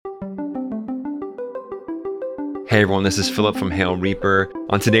Hey everyone, this is Philip from Hail Reaper.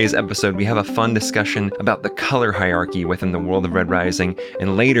 On today's episode, we have a fun discussion about the color hierarchy within the world of Red Rising,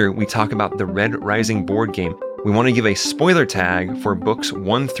 and later we talk about the Red Rising board game. We want to give a spoiler tag for books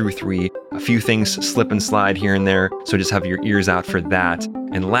 1 through 3. A few things slip and slide here and there, so just have your ears out for that.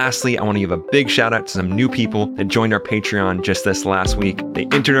 And lastly, I want to give a big shout out to some new people that joined our Patreon just this last week. They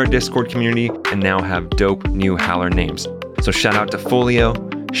entered our Discord community and now have dope new Howler names. So shout out to Folio,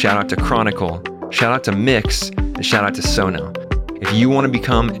 shout out to Chronicle, shout out to Mix, and shout out to Sono. If you want to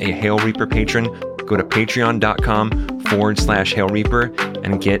become a Hail Reaper patron, go to patreon.com/Hail Reaper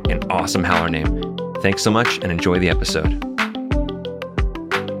and get an awesome Howler name. Thanks so much and enjoy the episode.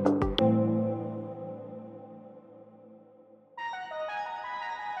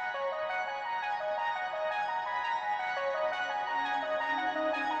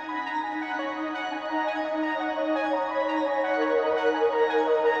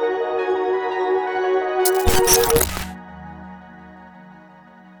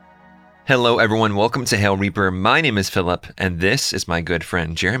 Hello everyone, welcome to Hail Reaper. My name is Philip, and this is my good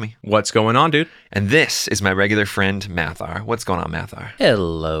friend Jeremy. What's going on, dude? And this is my regular friend Mathar. What's going on, Mathar?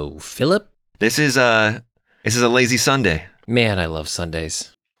 Hello, Philip. This is a lazy Sunday. Man, I love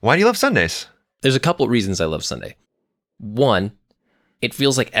Sundays. Why do you love Sundays? There's a couple reasons I love Sunday. One, it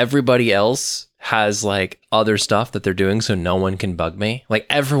feels like everybody else has like other stuff that they're doing, so no one can bug me. Like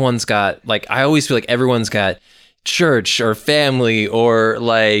everyone's got, I always feel like everyone's got church or family or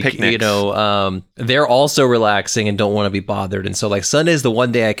like picnics. They're also relaxing and don't want to be bothered, and so like Sunday is the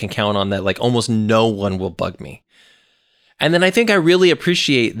one day I can count on that like almost no one will bug me. And then I think I really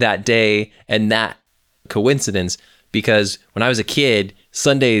appreciate that day and that coincidence because when I was a kid,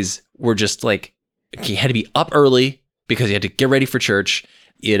 Sundays were just like you had to be up early because you had to get ready for church.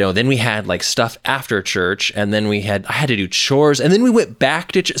 Then we had like stuff after church, and then I had to do chores, and then we went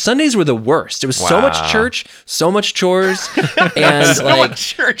back to Sundays were the worst. It was so much church, so much chores, and so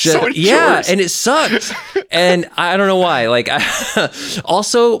much church, so much yeah, chores. and it sucked. And I don't know why.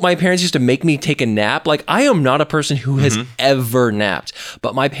 Also, my parents used to make me take a nap. Like I am not a person who has ever napped,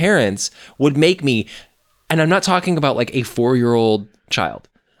 but my parents would make me, and I'm not talking about like a 4-year-old child.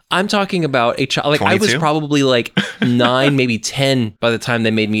 I'm talking about a child, like 22? I was probably like 9, maybe 10 by the time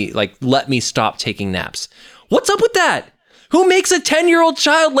they made me let me stop taking naps. What's up with that? Who makes a 10-year-old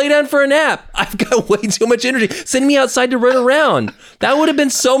child lay down for a nap? I've got way too much energy. Send me outside to run around. That would have been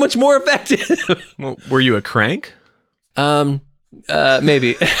so much more effective. Well, were you a crank? Maybe.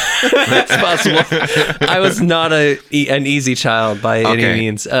 That's possible. I was not an easy child by any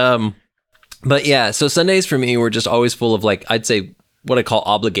means. But yeah, so Sundays for me were just always full of I'd say, what I call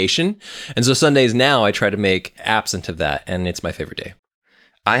obligation. And so Sundays now I try to make absent of that, and it's my favorite day.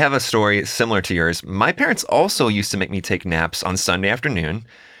 I have a story similar to yours. My parents also used to make me take naps on Sunday afternoon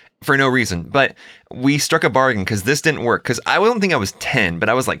for no reason, but we struck a bargain because this didn't work because I don't think I was 10, but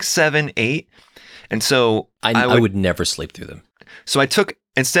I was like 7, 8. And so I would never sleep through them. So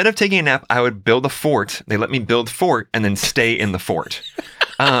instead of taking a nap, I would build a fort. They let me build fort and then stay in the fort.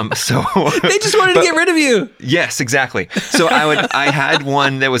 So they just wanted to get rid of you. Yes, exactly. So I had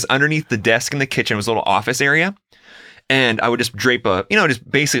one that was underneath the desk in the kitchen. It was a little office area. And I would just drape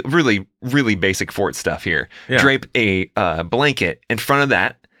just basic, really, really basic fort stuff here. Yeah. Drape a blanket in front of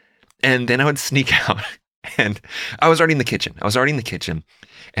that. And then I would sneak out. And I was already in the kitchen.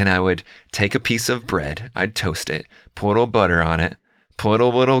 And I would take a piece of bread. I'd toast it, put a little butter on it, put a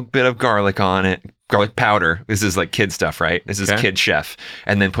little bit of garlic on it. Garlic powder. This is like kid stuff, right? This is kid chef.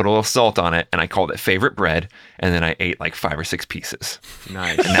 And then put a little salt on it, and I called it favorite bread. And then I ate like 5 or 6 pieces.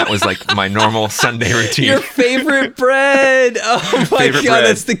 Nice. And that was like my normal Sunday routine. Your favorite bread. Oh my favorite God, bread.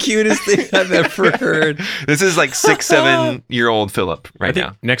 That's the cutest thing I've ever heard. This is like 6, 7-year-old Philip right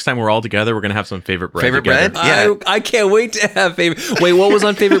now. Next time we're all together, we're going to have some favorite bread. Favorite together. bread? Yeah. I can't wait to have favorite. Wait, what was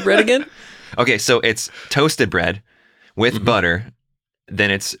on favorite bread again? Okay, so it's toasted bread with butter. Then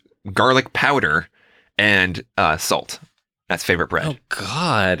it's garlic powder and salt. That's favorite bread. Oh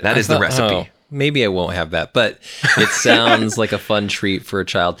God, that is the recipe. Maybe I won't have that, but it sounds like a fun treat for a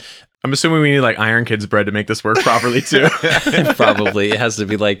child. I'm assuming we need like Iron Kids bread to make this work properly too. Probably it has to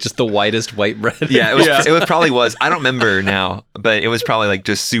be like just the whitest white bread. Yeah, it probably was. I don't remember now, but it was probably like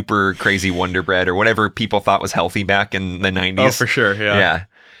just super crazy Wonder Bread or whatever people thought was healthy back in the 90s. Oh, for sure. Yeah.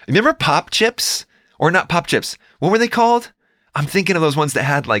 Remember Pop Chips? Or not Pop Chips? What were they called? I'm thinking of those ones that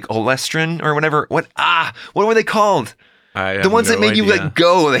had like olestrin or whatever. What were they called? The ones that made you like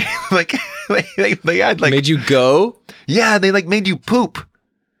go. They had like made you go? Yeah, they like made you poop.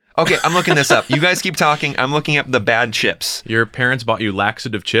 Okay, I'm looking this up. You guys keep talking. I'm looking up the bad chips. Your parents bought you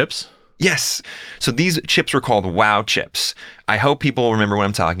laxative chips? Yes. So these chips were called Wow chips. I hope people remember what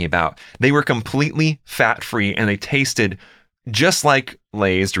I'm talking about. They were completely fat-free and they tasted just like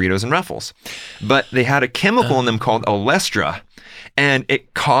Lay's, Doritos, and Ruffles. But they had a chemical in them called Olestra, and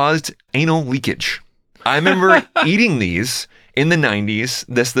it caused anal leakage. I remember eating these in the 90s.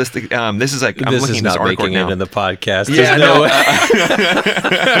 This is like, I'm this looking is at this not article making now. it in the podcast. Yeah, There's no way.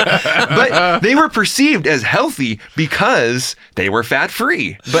 But they were perceived as healthy because they were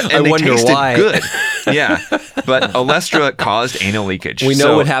fat-free. And I they wonder tasted why. good. Yeah. But Olestra caused anal leakage. We know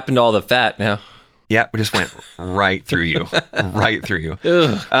So, what happened to all the fat now. yeah, it just went right through you. Right through you.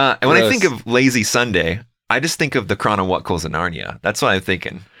 Ugh, And when I gross. think of Lazy Sunday, I just think of the Chronowatkles of Narnia. That's what I'm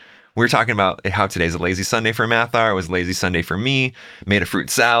thinking. We were talking about how today's a lazy Sunday for Mathar. It was lazy Sunday for me. Made a fruit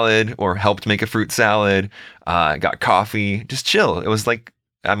salad or helped make a fruit salad. Got coffee. Just chill. It was like,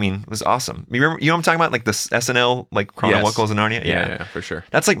 I mean, it was awesome. You remember, you know what I'm talking about? Like the SNL, like Chronowatkles of Narnia? Yeah, for sure.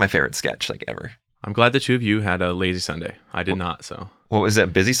 That's like my favorite sketch, like ever. I'm glad the two of you had a lazy Sunday. I did not, so. What was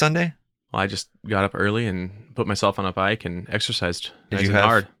that? Busy Sunday? Well, I just got up early and put myself on a bike and exercised nice and Did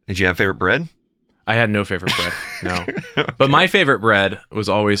hard. you have favorite bread? I had no favorite bread, no. But my favorite bread was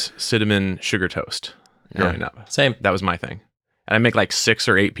always cinnamon sugar toast growing up. Same. That was my thing. And I make like 6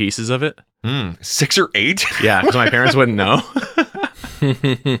 or 8 pieces of it. 6 or 8? Yeah, because my parents wouldn't know.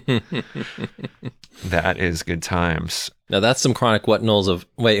 That is good times. Now that's some chronic Watkles of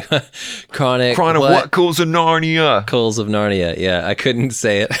chronic Chronowatkles of Narnia. Watkles of Narnia. Yeah, I couldn't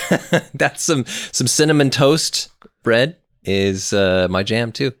say it. That's some cinnamon toast bread is my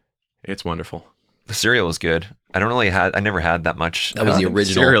jam too. It's wonderful. The cereal is good. I never had that much. That was the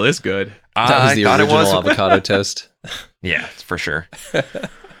original. Cereal is good. That was I the thought it original was. avocado toast. Yeah, for sure.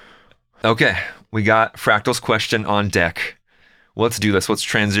 Okay, we got Fractal's question on deck. Let's do this. Let's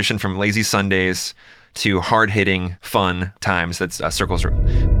transition from lazy Sundays to hard-hitting, fun times. That's circles.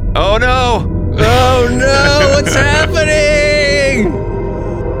 Oh no! Oh no! What's happening?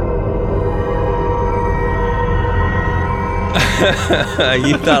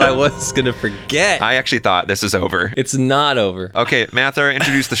 You thought I was gonna forget. I actually thought this is over. It's not over. Okay, Mathar,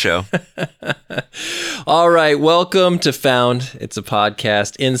 introduce the show. All right, welcome to Found. It's a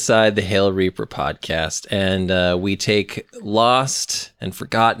podcast inside the Hail Reaper podcast, and we take lost and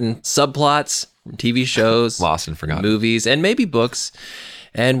forgotten subplots from TV shows, Lost and forgotten. movies, and maybe books,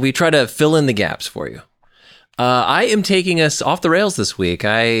 and we try to fill in the gaps for you. I am taking us off the rails this week.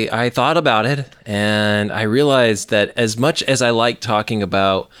 I thought about it, and I realized that as much as I like talking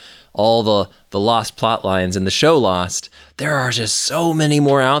about all the lost plot lines in the show Lost, there are just so many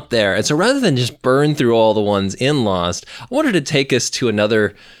more out there. And so rather than just burn through all the ones in Lost, I wanted to take us to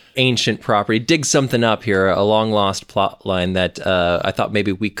another ancient property, dig something up here, a long lost plot line that I thought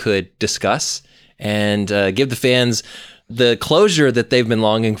maybe we could discuss and give the fans the closure that they've been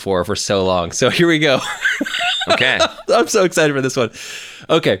longing for so long. So here we go. Okay. I'm so excited for this one.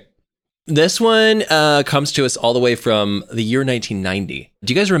 Okay. This one comes to us all the way from the year 1990.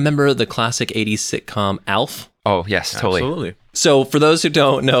 Do you guys remember the classic 80s sitcom Alf? Oh, yes, totally. Absolutely. So for those who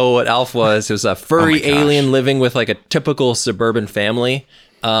don't know what Alf was, it was a furry gosh. alien living with like a typical suburban family.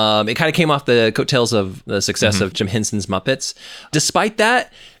 It kind of came off the coattails of the success of Jim Henson's Muppets. Despite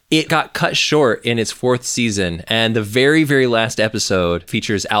that, it got cut short in its 4th season, and the very, very last episode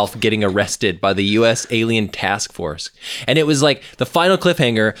features Alf getting arrested by the U.S. Alien Task Force. And it was like the final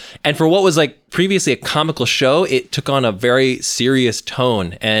cliffhanger, and for what was like previously a comical show, it took on a very serious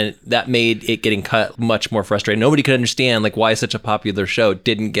tone, and that made it getting cut much more frustrating. Nobody could understand like why such a popular show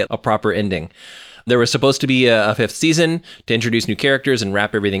didn't get a proper ending. There was supposed to be a 5th season to introduce new characters and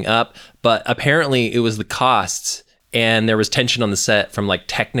wrap everything up, but apparently it was the costs and there was tension on the set from like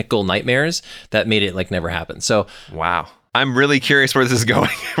technical nightmares that made it like never happen. So Wow. I'm really curious where this is going.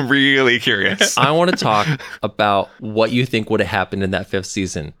 I'm really curious. I want to talk about what you think would have happened in that 5th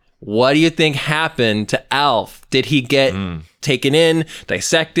season. What do you think happened to Alf? Did he get taken in,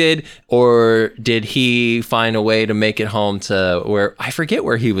 dissected, or did he find a way to make it home to where, I forget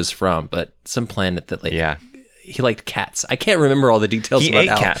where he was from, but some planet that like, Yeah. he liked cats. I can't remember all the details He about ate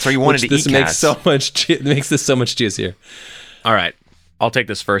Alf, cats, or he wanted which to this eat makes cats. makes this so much juicier. All right. I'll take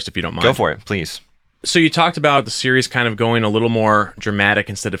this first if you don't mind. Go for it, please. So you talked about the series kind of going a little more dramatic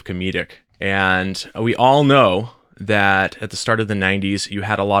instead of comedic. And we all know that at the start of the 90s, you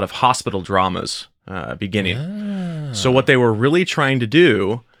had a lot of hospital dramas beginning. So what they were really trying to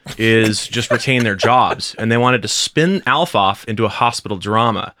do is just retain their jobs. And they wanted to spin Alf off into a hospital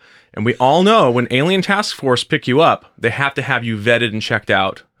drama. And we all know when Alien Task Force pick you up, they have to have you vetted and checked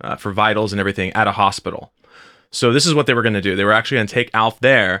out for vitals and everything at a hospital. So this is what they were going to do. They were actually going to take Alf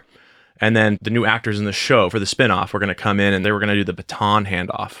there And then the new actors in the show for the spinoff were going to come in and they were going to do the baton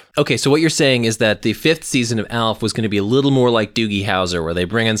handoff. Okay, so what you're saying is that the 5th season of Alf was going to be a little more like Doogie Howser, where they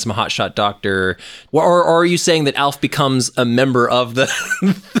bring in some hotshot doctor, or are you saying that Alf becomes a member of the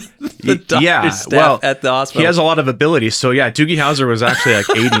doctor's staff at the hospital? He has a lot of abilities. So yeah, Doogie Howser was actually like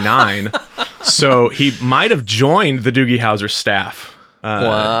 89, so he might have joined the Doogie Howser staff in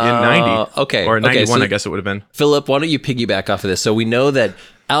 90. Okay, or 91, so I guess it would have been. Philip, why don't you piggyback off of this? So we know that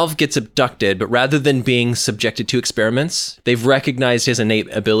Alf gets abducted, but rather than being subjected to experiments, they've recognized his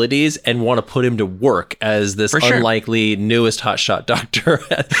innate abilities and want to put him to work as this unlikely newest hotshot doctor.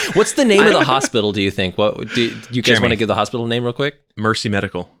 What's the name of the hospital, do you think? What do you guys want to give the hospital name real quick? Mercy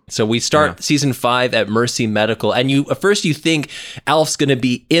Medical. So we start season 5 at Mercy Medical, and at first you think Alf's going to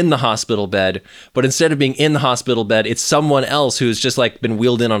be in the hospital bed, but instead of being in the hospital bed, it's someone else who's just like been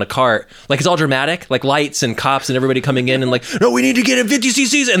wheeled in on a cart. Like it's all dramatic, like lights and cops and everybody coming in and like, no, we need to get him 50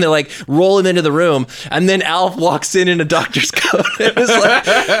 cc's, and they're like roll him into the room, and then Alf walks in a doctor's coat. And it's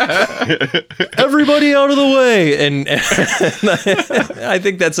like, everybody out of the way, and I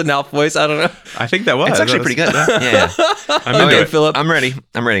think that's an Alf voice. I don't know. I think that was. It's actually pretty good. Yeah. Okay, Philip. I'm ready.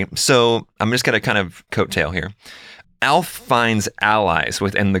 So I'm just going to kind of coattail here. Alf finds allies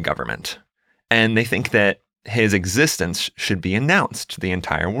within the government, and they think that his existence should be announced to the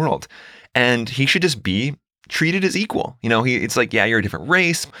entire world, and he should just be treated as equal. It's like, yeah, you're a different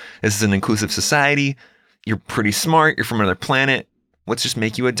race. This is an inclusive society. You're pretty smart. You're from another planet. Let's just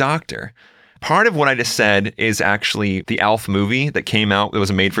make you a doctor. Part of what I just said is actually the Alf movie that came out. It was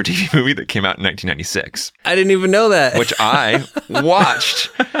a made-for-TV movie that came out in 1996. I didn't even know that. Which I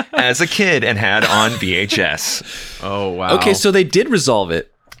watched as a kid and had on VHS. Oh, wow. Okay, so they did resolve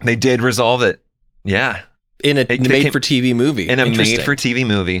it. They did resolve it. Yeah. In a made-for-TV movie. In a made-for-TV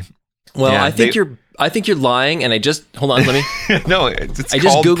movie. Well, yeah, I think you're lying, and I just hold on. Let me. No, it's I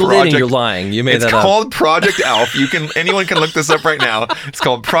just googled it, and you're lying. You made that up. It's called Project Alf. Anyone can look this up right now. It's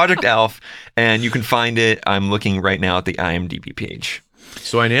called Project Alf, and you can find it. I'm looking right now at the IMDb page.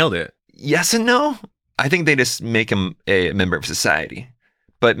 So I nailed it. Yes and no. I think they just make him a member of society,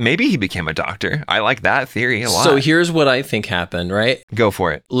 but maybe he became a doctor. I like that theory a lot. So here's what I think happened. Right? Go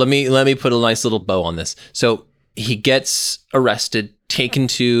for it. Let me put a nice little bow on this. So he gets arrested, taken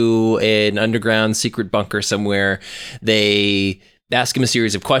to an underground secret bunker somewhere. They ask him a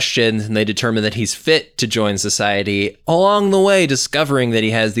series of questions, and they determine that he's fit to join society, along the way discovering that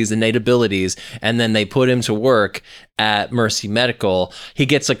he has these innate abilities, and then they put him to work at Mercy Medical. He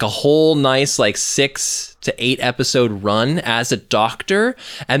gets like a whole nice 6 to 8 episode run as a doctor,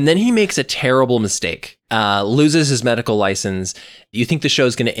 and then he makes a terrible mistake. Loses his medical license. You think the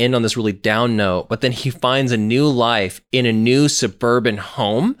show's going to end on this really down note, but then he finds a new life in a new suburban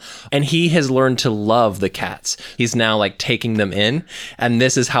home, and he has learned to love the cats. He's now taking them in, and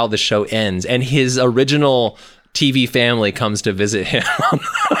this is how the show ends. And his original TV family comes to visit him.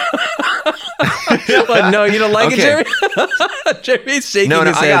 But no, you don't like it, Jeremy? Jeremy's shaking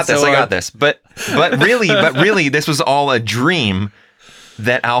his head. I got this. But really, this was all a dream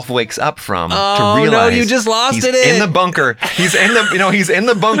that Alf wakes up from to realize. No, you just lost he's it in the bunker. He's in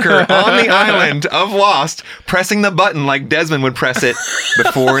the bunker on the island of Lost, pressing the button like Desmond would press it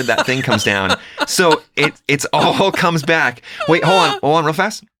before that thing comes down. So it's all comes back. Wait, hold on real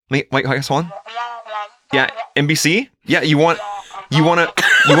fast. Wait, hold on. Yeah, NBC? Yeah, you want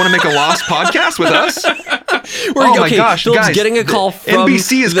to make a Lost podcast with us? My gosh, Philip's guys, getting a call from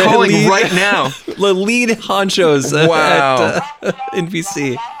NBC is calling right now. The lead honchos at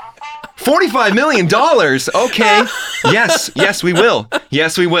NBC. $45 million. Okay. Yes, we will.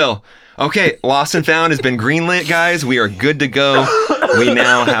 Yes, we will. Okay, Lost and Found has been greenlit, guys. We are good to go. We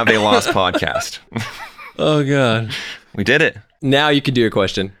now have a Lost podcast. Oh, God. We did it. Now you can do your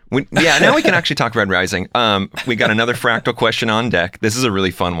question. Now we can actually talk Red Rising. We got another Fractal question on deck. This is a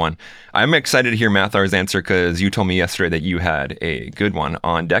really fun one. I'm excited to hear Mathar's answer because you told me yesterday that you had a good one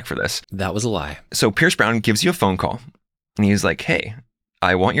on deck for this. That was a lie. So Pierce Brown gives you a phone call, and he's like, hey,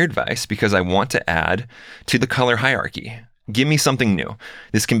 I want your advice because I want to add to the color hierarchy. Give me something new.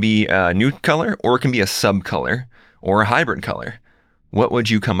 This can be a new color, or it can be a sub-color, or a hybrid color. What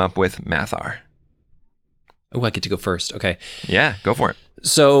would you come up with, Mathar? Oh, I get to go first. Okay. Yeah, go for it.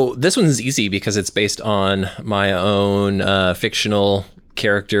 So this one's easy because it's based on my own fictional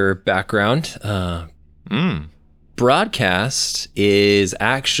character background. Broadcast is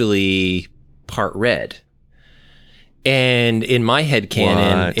actually part red. And in my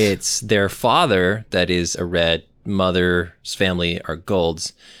headcanon, it's their father that is a red, mother's family are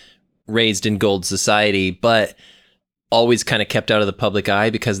golds, raised in gold society, but always kind of kept out of the public eye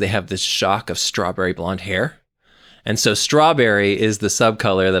because they have this shock of strawberry blonde hair. And so strawberry is the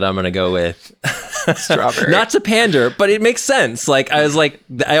subcolor that I'm going to go with. Strawberry. Not to pander, but it makes sense. Like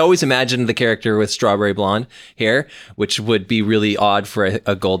I always imagined the character with strawberry blonde hair, which would be really odd for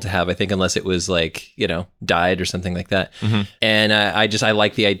a gold to have, I think, unless it was like, dyed or something like that. Mm-hmm. And I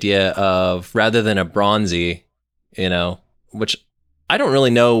like the idea of, rather than a bronzy, which I don't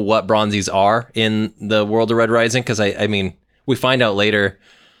really know what bronzies are in the world of Red Rising, because I mean, we find out later,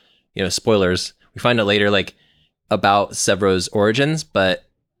 spoilers, we find out later, like, about Sevro's origins, but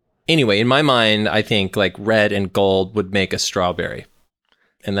anyway, in my mind, I think like red and gold would make a strawberry,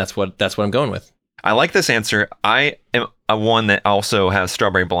 and that's what I'm going with. I like this answer. I am a one that also has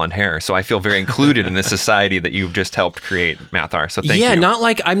strawberry blonde hair, so I feel very included in the society that you've just helped create, Mathar. So thank you. Yeah, not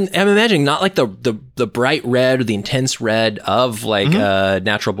like I'm imagining not like the bright red or the intense red of like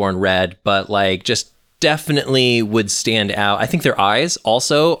natural born red, but like just definitely would stand out. I think their eyes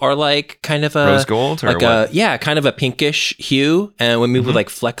also are like kind of a rose gold, or like what? kind of a pinkish hue, and when moved with like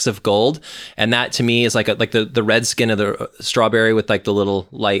flecks of gold, and that to me is like the red skin of the strawberry with like the little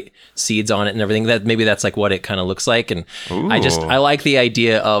light seeds on it and everything. That's like what it kind of looks like, and I like the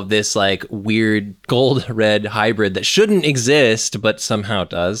idea of this like weird gold red hybrid that shouldn't exist but somehow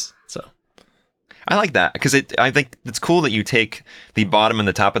does. So I like that because I think it's cool that you take the bottom and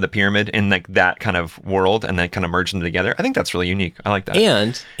the top of the pyramid in like that kind of world and then kind of merge them together. I think that's really unique. I like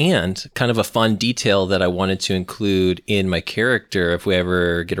that. And kind of a fun detail that I wanted to include in my character, if we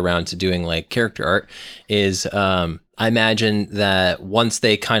ever get around to doing like character art, is I imagine that once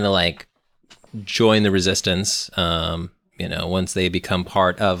they kind of like join the resistance, once they become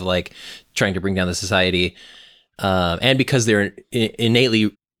part of like trying to bring down the society, and because they're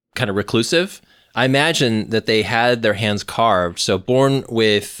innately kind of reclusive, I imagine that they had their hands carved. So born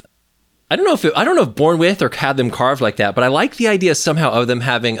with, I don't know if born with or had them carved like that, but I like the idea somehow of them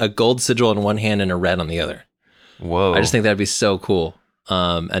having a gold sigil in one hand and a red on the other. Whoa. I just think that'd be so cool.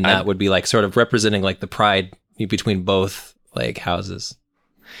 And that would be like sort of representing like the pride between both like houses.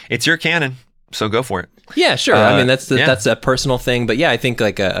 It's your canon, so go for it. Yeah, sure. I mean, that's a personal thing, but yeah, I think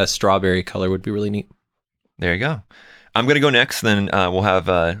like a strawberry color would be really neat. There you go. I'm going to go next, then we'll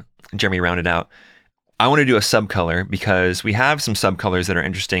have Jeremy round it out. I want to do a subcolor because we have some subcolors that are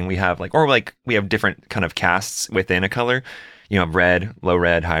interesting. We have we have different kind of casts within a color. You have red, low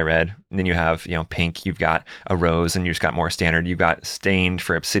red, high red. And then you have, pink. You've got a rose, and you just got more standard. You've got stained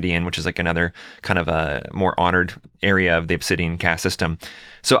for obsidian, which is like another kind of a more honored area of the obsidian caste system.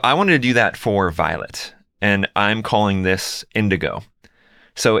 So I wanted to do that for violet, and I'm calling this indigo.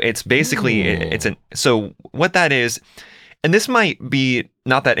 So it's basically, so what that is, and this might be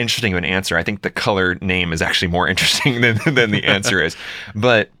not that interesting of an answer. I think the color name is actually more interesting than the answer is.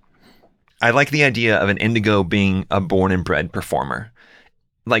 But I like the idea of an indigo being a born and bred performer,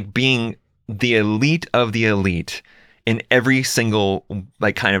 like being the elite of the elite in every single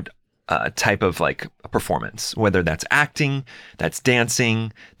like kind of type of like performance, whether that's acting, that's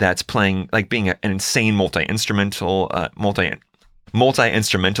dancing, that's playing, like being an insane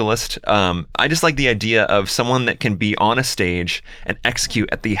multi-instrumentalist. I just like the idea of someone that can be on a stage and execute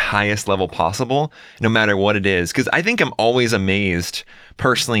at the highest level possible, no matter what it is. Because I think I'm always amazed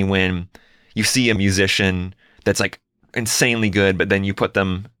personally when you see a musician that's like insanely good, but then you put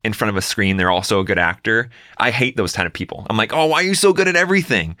them in front of a screen, they're also a good actor. I hate those kind of people. I'm like, oh, why are you so good at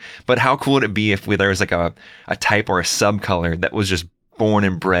everything? But how cool would it be if there was like a type or a subcolor that was just born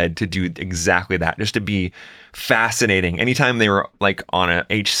and bred to do exactly that, just to be fascinating. Anytime they were like on a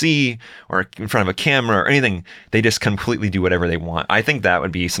HC or in front of a camera or anything, they just completely do whatever they want. I think that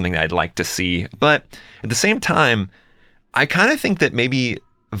would be something that I'd like to see. But at the same time, I kind of think that maybe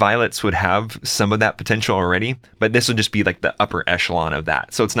violets would have some of that potential already, but this would just be like the upper echelon of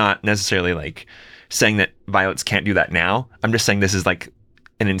that. So it's not necessarily like saying that violets can't do that now. I'm just saying this is like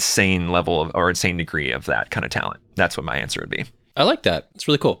an insane level of, or insane degree of that kind of talent. That's what my answer would be. I like that. It's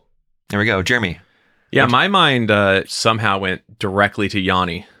really cool. There we go. Jeremy. Yeah, my mind somehow went directly to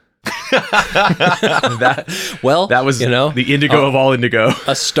Yanni. That was the indigo of all indigo.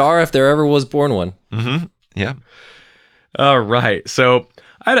 A star if there ever was born one. Mm-hmm. Yeah. All right. So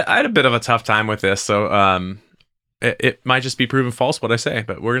I had a bit of a tough time with this. So it might just be proven false what I say,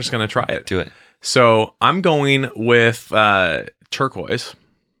 but we're just going to try it. Do it. So I'm going with turquoise.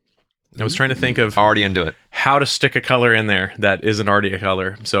 I was trying to think of already into it. How to stick a color in there that isn't already a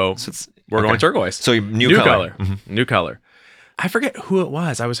color. So we're going turquoise. So new color. Mm-hmm. New color. I forget who it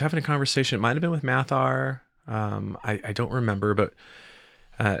was. I was having a conversation. It might have been with Mathar. I don't remember, but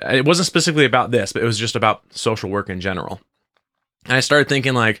it wasn't specifically about this, but it was just about social work in general. And I started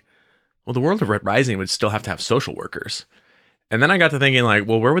thinking like, well, the world of Red Rising would still have to have social workers. And then I got to thinking like,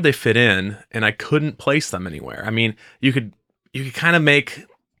 well, where would they fit in? And I couldn't place them anywhere. I mean, you could kind of make,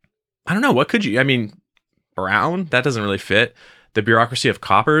 I don't know, what could you? I mean, brown, that doesn't really fit. The bureaucracy of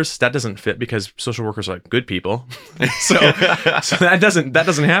coppers, that doesn't fit because social workers are like good people. so that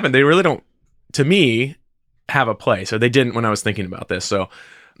doesn't happen. They really don't, to me, have a place, or they didn't when I was thinking about this. So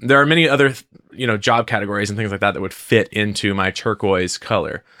there are many other, job categories and things like that would fit into my turquoise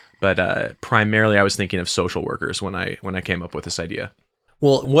color. But primarily, I was thinking of social workers when I came up with this idea.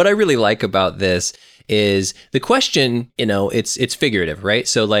 Well, what I really like about this is the question, it's figurative, right?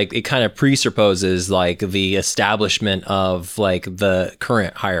 So like it kind of presupposes like the establishment of like the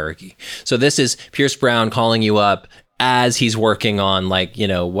current hierarchy. So this is Pierce Brown calling you up as he's working on like,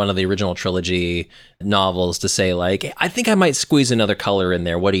 one of the original trilogy novels to say like, I think I might squeeze another color in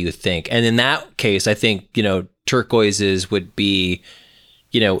there. What do you think? And in that case, I think, turquoises would be,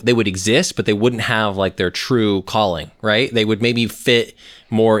 they would exist, but they wouldn't have like their true calling, right? They would maybe fit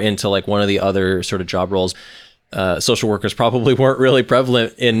more into like one of the other sort of job roles. Social workers probably weren't really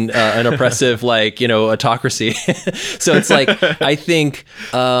prevalent in an oppressive, like, autocracy. So it's like, I think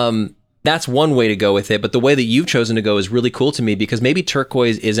that's one way to go with it. But the way that you've chosen to go is really cool to me, because maybe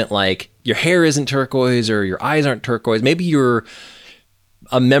turquoise isn't like your hair isn't turquoise or your eyes aren't turquoise. Maybe you're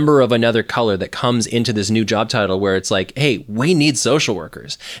a member of another color that comes into this new job title where it's like, hey, we need social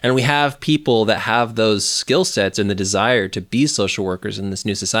workers. And we have people that have those skill sets and the desire to be social workers in this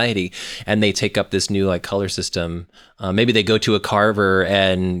new society. And they take up this new like color system. Maybe they go to a carver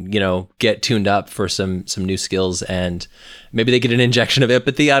and, get tuned up for some new skills, and maybe they get an injection of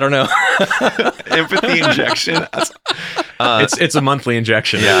empathy. I don't know. Empathy injection. It's a monthly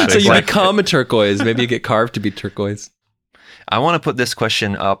injection. Yeah. So you become a turquoise. Maybe you get carved to be turquoise. I want to put this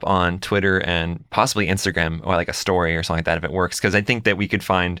question up on Twitter and possibly Instagram, or like a story or something like that if it works, because I think that we could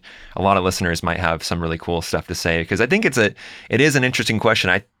find a lot of listeners might have some really cool stuff to say, because I think it is an interesting question.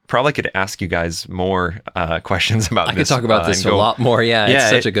 I probably could ask you guys more questions about this. I could talk about this a lot more. Yeah, it's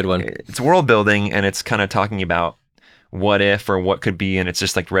such a good one. It's world building, and it's kind of talking about what if or what could be, and it's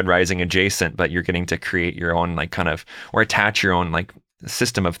just like Red Rising adjacent, but you're getting to create your own like kind of, or attach your own like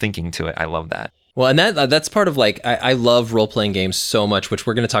system of thinking to it. I love that. Well, and that's part of like, I love role-playing games so much, which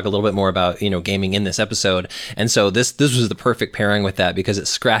we're going to talk a little bit more about, gaming in this episode. And so this was the perfect pairing with that, because it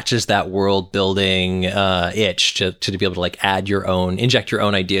scratches that world building itch to be able to like inject your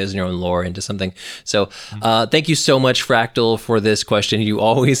own ideas and your own lore into something. So thank you so much, Fractal, for this question. You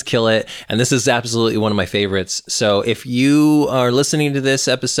always kill it. And this is absolutely one of my favorites. So if you are listening to this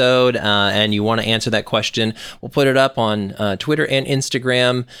episode and you want to answer that question, we'll put it up on Twitter and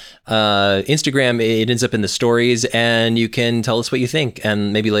Instagram. Instagram, it ends up in the stories, and you can tell us what you think,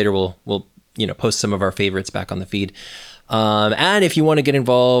 and maybe later we'll post some of our favorites back on the feed. And if you want to get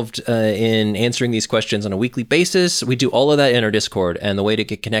involved in answering these questions on a weekly basis, we do all of that in our Discord. And the way to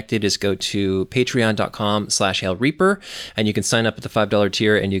get connected is go to patreon.com/HailReaper, and you can sign up at the $5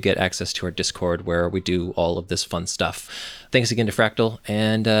 tier, and you get access to our Discord where we do all of this fun stuff. Thanks again to Fractal,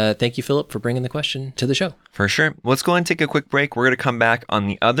 and thank you, Philip, for bringing the question to the show. For sure. Let's go and take a quick break. We're going to come back on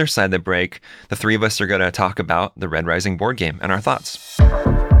the other side of the break. The three of us are going to talk about the Red Rising board game and our thoughts.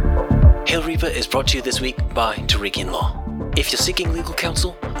 Hail Reaper is brought to you this week by Tariqian Law. If you're seeking legal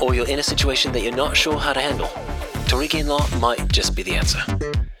counsel, or you're in a situation that you're not sure how to handle, Tariqian Law might just be the answer.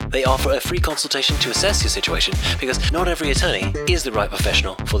 They offer a free consultation to assess your situation, because not every attorney is the right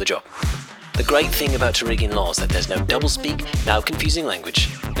professional for the job. The great thing about Tariqian Law is that there's no doublespeak, no confusing language,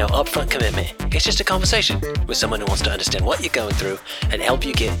 no upfront commitment. It's just a conversation with someone who wants to understand what you're going through and help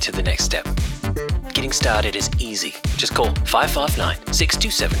you get to the next step. Getting started is easy. Just call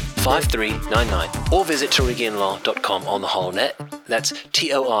 559-627-5399 or visit TariqianLaw.com on the whole net. That's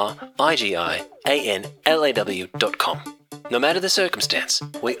TORIGIANLAW.com. No matter the circumstance,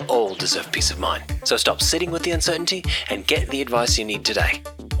 we all deserve peace of mind. So stop sitting with the uncertainty and get the advice you need today.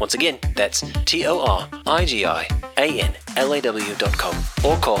 Once again, that's TORIGIANLAW.com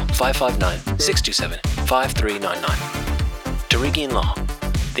or call 559-627-5399. Tariqian Law.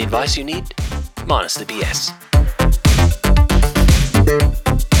 The advice you need, minus the BS.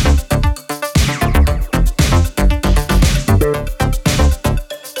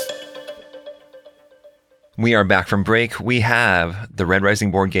 We are back from break. We have the Red Rising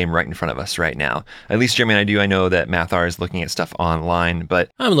board game right in front of us right now. At least Jeremy and I do. I know that Mathar is looking at stuff online,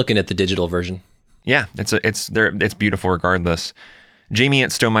 but I'm looking at the digital version. Yeah, it's beautiful regardless. Jamie at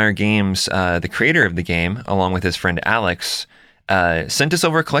Stonemaier Games, the creator of the game, along with his friend Alex, sent us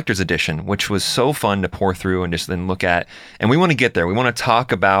over a collector's edition, which was so fun to pour through and just then look at. And we want to get there. We want to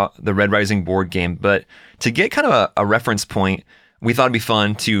talk about the Red Rising board game, but to get kind of a reference point, we thought it'd be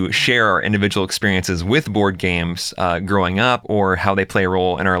fun to share our individual experiences with board games growing up or how they play a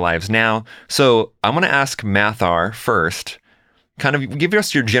role in our lives now. So I'm going to ask Mathar first. Kind of give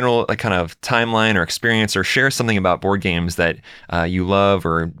us your general kind of timeline or experience, or share something about board games that you love,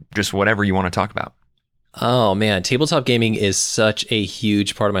 or just whatever you want to talk about. Oh man, tabletop gaming is such a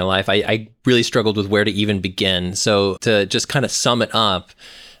huge part of my life. I really struggled with where to even begin. So to just kind of sum it up,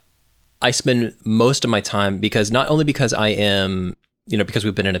 I spend most of my time, not only because I am, because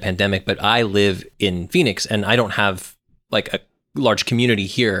we've been in a pandemic, but I live in Phoenix and I don't have like a large community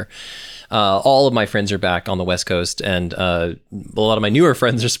here. All of my friends are back on the West Coast, and a lot of my newer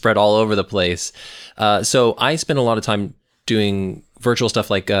friends are spread all over the place. So I spend a lot of time doing virtual stuff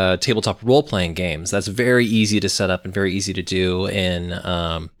like tabletop role-playing games. That's very easy to set up and very easy to do in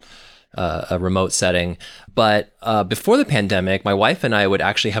a remote setting. But before the pandemic, my wife and I would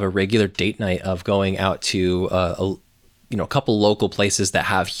actually have a regular date night of going out to a couple local places that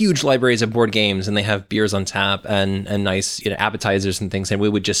have huge libraries of board games, and they have beers on tap and nice appetizers and things. And we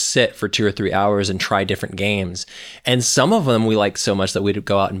would just sit for 2 or 3 hours and try different games. And some of them we liked so much that we'd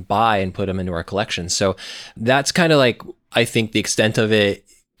go out and buy and put them into our collection. So that's kind of like, I think, the extent of it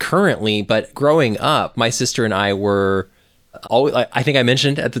currently. But growing up, my sister and I were always, I think I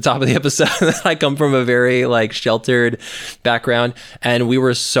mentioned at the top of the episode that I come from a very sheltered background, and we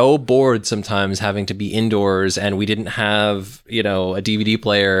were so bored sometimes having to be indoors, and we didn't have, a DVD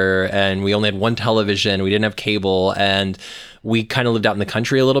player, and we only had one television. We didn't have cable, and we kind of lived out in the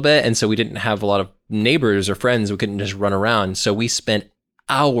country a little bit. And so we didn't have a lot of neighbors or friends. We couldn't just run around. So we spent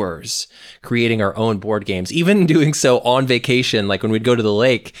hours creating our own board games, even doing so on vacation. Like when we'd go to the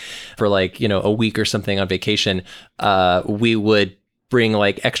lake for a week or something on vacation, we would bring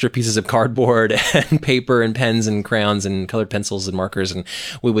extra pieces of cardboard and paper and pens and crayons and colored pencils and markers, and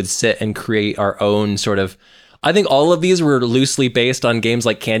we would sit and create our own sort of, I think all of these were loosely based on games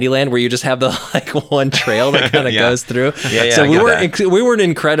like Candyland, where you just have the one trail that kind of goes through. So we weren't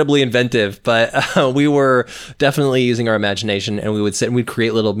incredibly inventive, but we were definitely using our imagination, and we would sit and we'd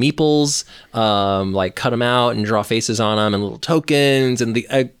create little meeples, cut them out and draw faces on them, and little tokens, and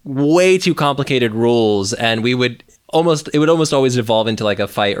the way too complicated rules, and it would almost always evolve into a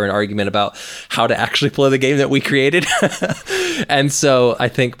fight or an argument about how to actually play the game that we created. And so I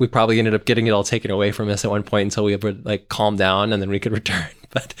think we probably ended up getting it all taken away from us at one point until we would calm down, and then we could return.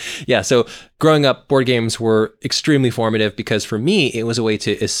 But yeah, so growing up, board games were extremely formative, because for me, it was a way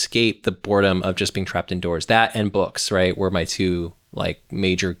to escape the boredom of just being trapped indoors. That and books, right, were my two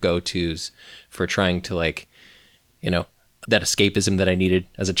major go-tos for trying to that escapism that I needed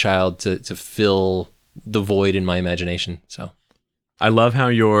as a child to fill the void in my imagination. So I love how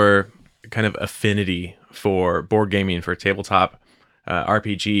your kind of affinity for board gaming, for tabletop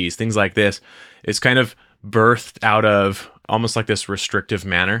RPGs, things like this, is kind of birthed out of almost this restrictive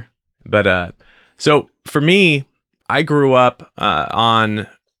manner. But so for me, I grew up on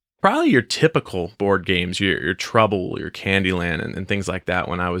probably your typical board games, your Trouble, your Candyland, and things like that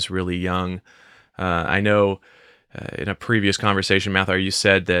when I was really young. I know in a previous conversation, Mathar, you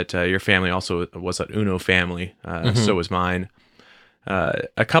said that your family also was an Uno family. So was mine.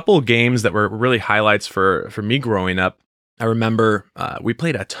 A couple of games that were really highlights for me growing up. I remember we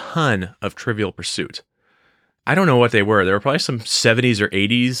played a ton of Trivial Pursuit. I don't know what they were. There were probably some 70s or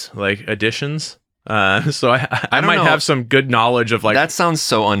 80s editions. So I might have some good knowledge of that sounds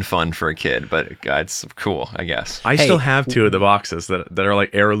so unfun for a kid, but it's cool, I guess. I still have 2 of the boxes that are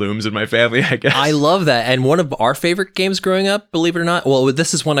heirlooms in my family, I guess. I love that. And one of our favorite games growing up, believe it or not, well,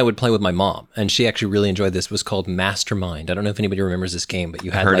 this is one I would play with my mom, and she actually really enjoyed this, was called Mastermind. I don't know if anybody remembers this game, but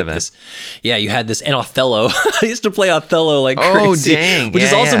you had this. Yeah, you had this, and Othello. I used to play Othello crazy. Oh, dang. Which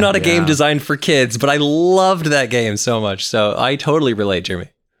is also not a game designed for kids, but I loved that game so much. So I totally relate, Jeremy.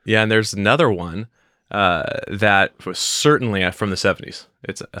 Yeah, and there's another one that was certainly from the 70s.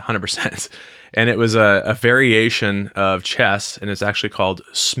 It's 100%. And it was a variation of chess, and it's actually called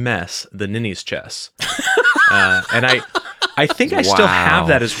Smess, the Ninny's Chess. And I think I still have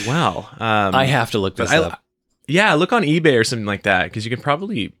that as well. I have to look this up. Yeah, look on eBay or something like that, because you can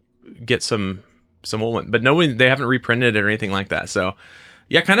probably get some old one. But they haven't reprinted it or anything like that. So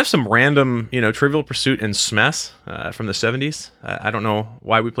yeah, kind of some random, Trivial Pursuit and Smess from the 70s. I don't know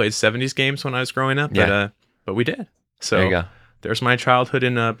why we played 70s games when I was growing up, but we did. So there you go. There's my childhood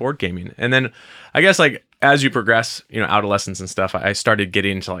in board gaming. And then I guess as you progress, adolescence and stuff, I started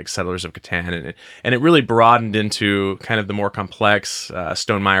getting into Settlers of Catan, and it really broadened into kind of the more complex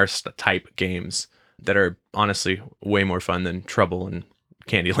Stonemaier type games that are honestly way more fun than Trouble and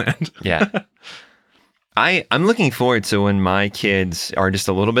Candyland. Yeah. I'm looking forward to when my kids are just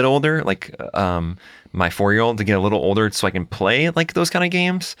a little bit older, like my 4-year-old to get a little older so I can play like those kind of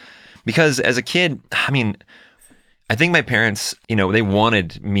games. Because as a kid, I mean, I think my parents, they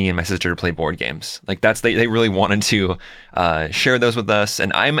wanted me and my sister to play board games. Like they really wanted to share those with us.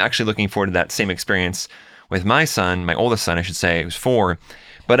 And I'm actually looking forward to that same experience with my son, my oldest son, I should say, who's 4.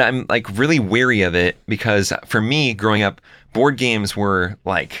 But I'm like really wary of it because for me growing up, board games were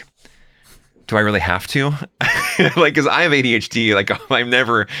like, do I really have to? Like, because I have ADHD, like I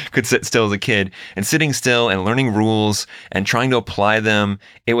never could sit still as a kid, and sitting still and learning rules and trying to apply them,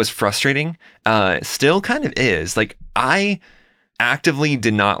 it was frustrating. Still kind of is. Like, I actively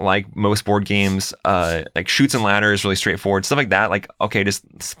did not like most board games, like Chutes and Ladders, really straightforward, stuff like that. Like, okay, just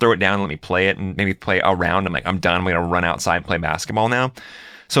throw it down and let me play it and maybe play a round. I'm like, I'm done. I'm going to run outside and play basketball now.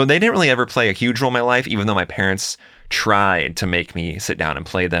 So they didn't really ever play a huge role in my life, even though my parents tried to make me sit down and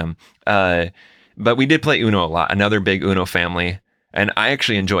play them. But we did play Uno a lot, another big Uno family, and I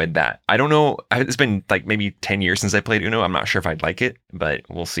actually enjoyed that. I don't know, it's been like maybe 10 years since I played Uno. I'm not sure if I'd like it, but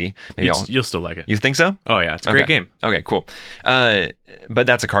we'll see. Maybe You'll still like it. You think so? Oh yeah, it's a great game. Okay, cool. But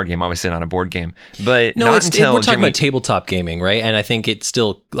that's a card game, obviously not a board game. But No, we're talking about tabletop gaming, right? And I think it's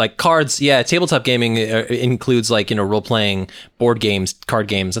still like cards. Yeah, tabletop gaming includes like role-playing, board games, card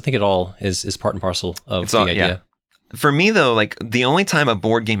games. I think it all is part and parcel of the idea. Yeah. For me though, like the only time a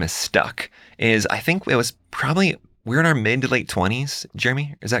board game is stuck is I think it was probably we're in our mid to late 20s.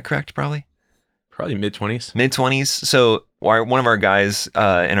 Jeremy, is that correct? Probably mid-20s. Mid-20s. So one of our guys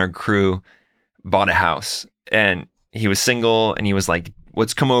in our crew bought a house, and he was single, and he was like,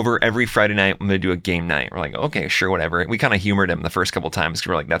 let's come over every Friday night. I'm going to do a game night. We're like, okay, sure, whatever. We kind of humored him the first couple times because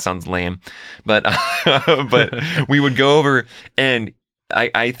we're like, that sounds lame. But we would go over, and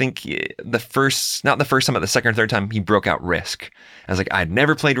I think not the first time, but the second or third time, he broke out Risk. I was like, I'd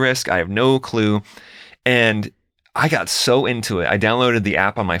never played Risk. I have no clue. And I got so into it. I downloaded the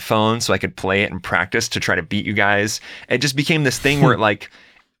app on my phone so I could play it and practice to try to beat you guys. It just became this thing where like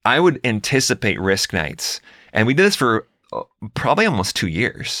I would anticipate Risk nights. And we did this for probably almost 2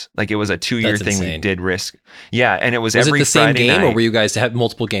 years. Like it was a 2-year thing. Insane. We did Risk. Yeah. And it was every every it the same Friday game night. Or were you guys to have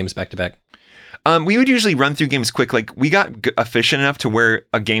multiple games back to back? We would usually run through games quick. Like we got efficient enough to where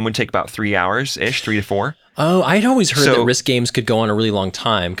a game would take about 3 hours ish, 3 to 4. Oh, I'd always heard that Risk games could go on a really long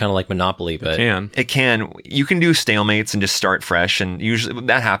time, kind of like Monopoly. But it can. You can do stalemates and just start fresh. And usually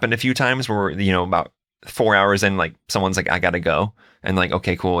that happened a few times where, about 4 hours in, like someone's like, I gotta go. And like,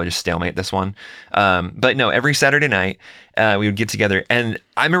 okay, cool. I just stalemate this one. But no, every Saturday night we would get together. And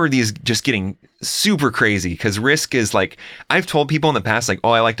I remember these just getting super crazy because Risk is like, I've told people in the past, like,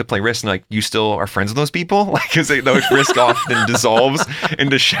 oh, I like to play Risk. And like, you still are friends with those people? Like, because Risk often dissolves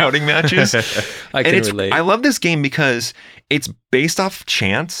into shouting matches. I can relate. I love this game because it's based off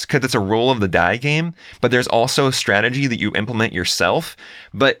chance because it's a roll of the die game, but there's also a strategy that you implement yourself.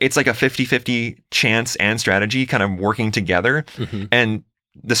 But it's like a 50-50 chance and strategy kind of working together. Mm-hmm. And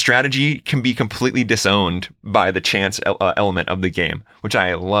the strategy can be completely disowned by the chance element of the game, which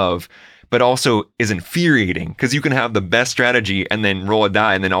I love, but also is infuriating because you can have the best strategy and then roll a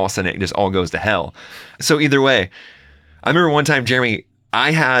die and then all of a sudden it just all goes to hell. So either way, I remember one time, Jeremy,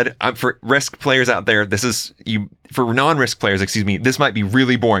 I had, for Risk players out there, for non-Risk players, excuse me, this might be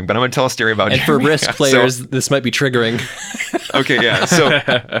really boring, but I'm going to tell a story about And Jeremy. for Risk players, this might be triggering. Okay, yeah.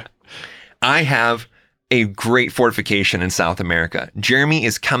 So I have a great fortification in South America. Jeremy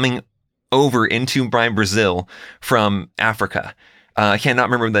is coming over into Brazil from Africa. I cannot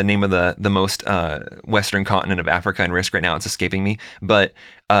remember the name of the most western continent of Africa in Risk right now. It's escaping me, but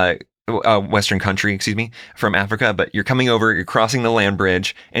western country, excuse me, from Africa. But you're coming over, you're crossing the land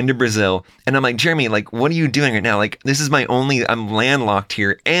bridge into Brazil. And I'm like, Jeremy, like, what are you doing right now? Like, this is I'm landlocked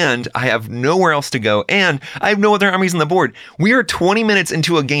here and I have nowhere else to go. And I have no other armies on the board. We are 20 minutes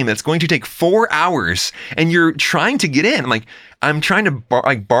into a game that's going to take 4 hours and you're trying to get in. I'm trying to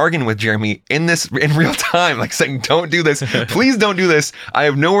bargain with Jeremy in real time, like saying, don't do this. Please don't do this. I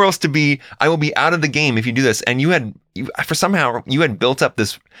have nowhere else to be. I will be out of the game if you do this. And you had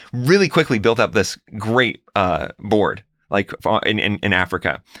really quickly built up this great board, like in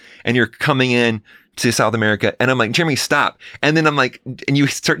Africa. And you're coming in to South America. And I'm like, Jeremy, stop. And then I'm like, and you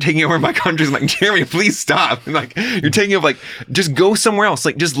start taking over my countries. I'm like, Jeremy, please stop. And like, you're taking over, like, just go somewhere else.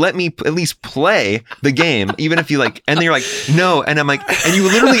 Like, just let me at least play the game, even if you like, and then you're like, no. And I'm like, and you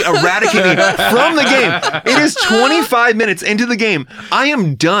literally eradicate me from the game. It is 25 minutes into the game. I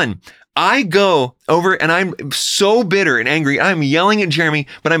am done. I go over, and I'm so bitter and angry. I'm yelling at Jeremy,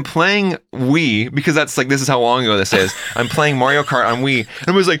 but I'm playing Wii because that's like, this is how long ago this is. I'm playing Mario Kart on Wii, and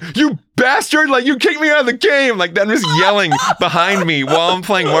I was like, "You bastard, like you kicked me out of the game." Like I'm just yelling behind me while I'm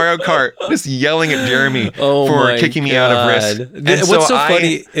playing Mario Kart, just yelling at Jeremy for kicking me out of Risk. And what's so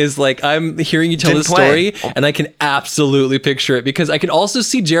funny is like I'm hearing you tell the story, and I can absolutely picture it because I can also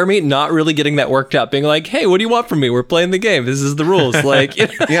see Jeremy not really getting that worked out, being like, "Hey, what do you want from me? We're playing the game. This is the rules." Like, you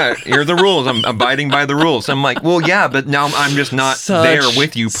know? Yeah, you're the rules. I'm abiding by the rules. I'm like, well, yeah, but now I'm just not there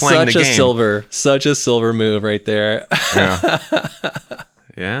with you playing the game. Such a silver move right there. Yeah.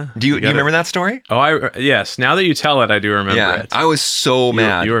 Yeah. Do you remember that story? Oh, yes. Now that you tell it, I do remember it. I was so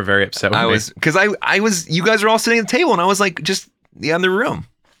mad. You were very upset with me. Because I was, you guys were all sitting at the table, and I was like, just the other room.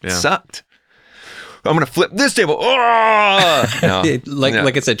 Yeah. It sucked. I'm going to flip this table. Oh! No.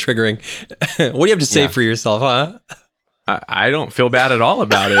 Like I said, triggering. What do you have to say for yourself, huh? I don't feel bad at all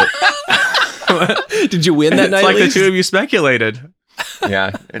about it. Did you win that night? It's like the two of you speculated.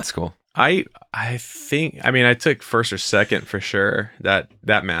 Yeah, it's cool. I think, I mean, I took first or second for sure that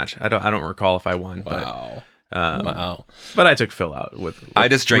match. I don't recall if I won. Wow. Wow. But I took Phil out with I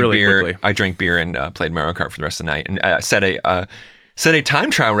just drank really beer. Quickly. I drank beer and played Mario Kart for the rest of the night, and set a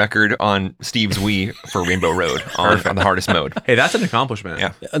time trial record on Steve's Wii for Rainbow Road on the hardest mode. Hey, that's an accomplishment.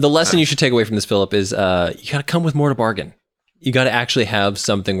 Yeah. The lesson you should take away from this, Philip, is you got to come with more to bargain. You got to actually have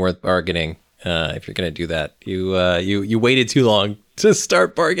something worth bargaining. If you're going to do that, you waited too long to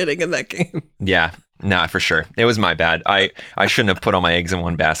start bargaining in that game. Yeah, nah, for sure. It was my bad. I shouldn't have put all my eggs in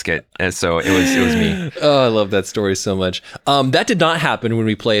one basket. And so it was me. Oh, I love that story so much. That did not happen when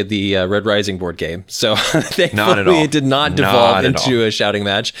we played the Red Rising board game. So thankfully it did not devolve into a shouting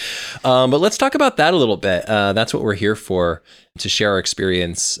match. But let's talk about that a little bit. That's what we're here for, to share our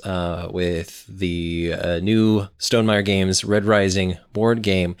experience with the new Stonemaier Games Red Rising board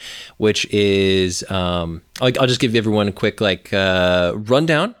game, which is I'll just give everyone a quick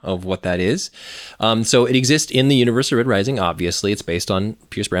rundown of what that is. So it exists in the universe of Red Rising. Obviously, it's based on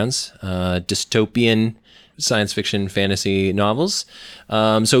Pierce Brown's dystopian science fiction fantasy novels.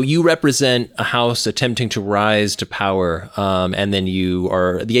 So you represent a house attempting to rise to power, and then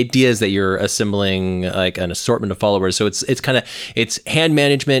the idea is that you're assembling like an assortment of followers. So it's hand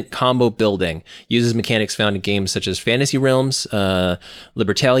management, combo building, uses mechanics found in games such as Fantasy Realms,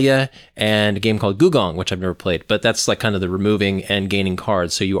 Libertalia, and a game called Gugong, which I've never played, but that's like kind of the removing and gaining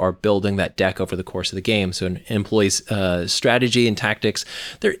cards. So you are building that deck over the course of the game. So it employs strategy and tactics.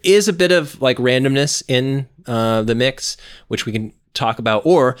 There is a bit of like randomness in the mix, which we can talk about,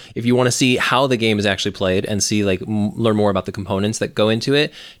 or if you want to see how the game is actually played and see learn more about the components that go into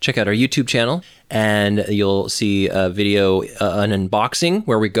it, check out our YouTube channel, and you'll see a video, an unboxing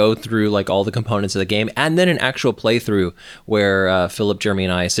where we go through like all the components of the game, and then an actual playthrough where Philip, Jeremy,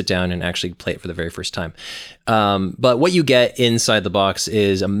 and I sit down and actually play it for the very first time. But what you get inside the box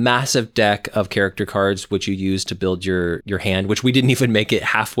is a massive deck of character cards, which you use to build your hand, which we didn't even make it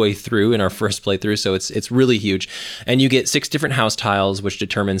halfway through in our first playthrough. So it's really huge. And you get 6 different house tiles, which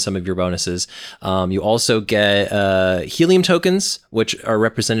determine some of your bonuses. You also get helium tokens, which are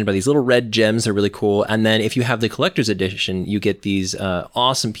represented by these little red gems. They're really cool. And then if you have the collector's edition, you get these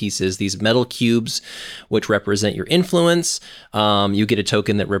awesome pieces, these metal cubes, which represent your influence. You get a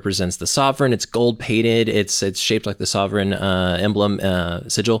token that represents the sovereign. It's gold painted. It's shaped like the sovereign emblem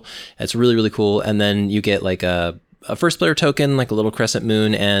sigil. It's really, really cool. And then you get like a first player token, like a little crescent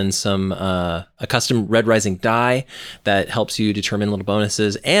moon, and some a custom Red Rising die that helps you determine little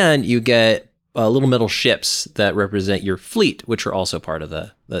bonuses. And you get little metal ships that represent your fleet, which are also part of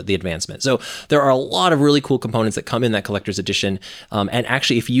the advancement. So there are a lot of really cool components that come in that collector's edition. And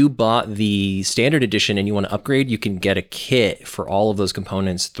actually, if you bought the standard edition and you want to upgrade, you can get a kit for all of those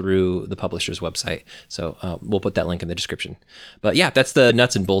components through the publisher's website. So we'll put that link in the description. But yeah, that's the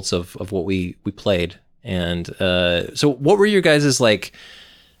nuts and bolts of what we played. And so what were your guys' like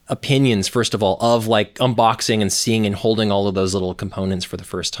opinions, first of all, of like unboxing and seeing and holding all of those little components for the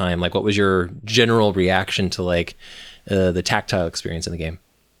first time? Like, what was your general reaction to like the tactile experience in the game?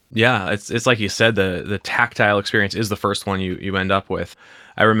 Yeah, it's like you said, the tactile experience is the first one you end up with.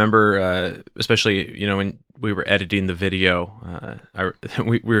 I remember, especially, you know, when we were editing the video,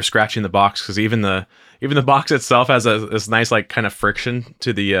 we were scratching the box because even the box itself has this nice like kind of friction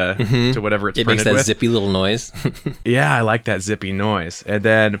to the to whatever it's printed with. It makes that zippy little noise. Yeah, I like that zippy noise. And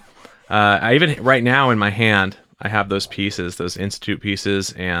then I even right now in my hand I have those pieces, those Institute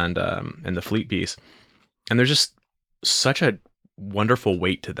pieces, and the Fleet piece, and there's just such a wonderful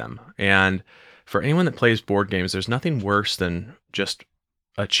weight to them. And for anyone that plays board games, there's nothing worse than just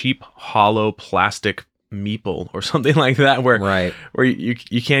a cheap hollow plastic meeple or something like that, where Right. where you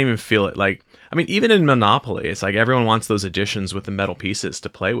can't even feel it. Like, I mean, even in Monopoly, it's like everyone wants those additions with the metal pieces to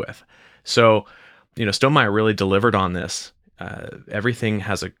play with. So, Stonemaier really delivered on this. Everything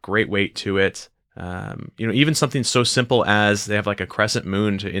has a great weight to it. Even something so simple as they have like a crescent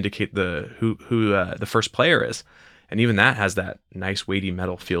moon to indicate who the first player is, and even that has that nice weighty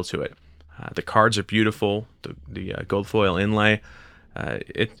metal feel to it. The cards are beautiful. The gold foil inlay.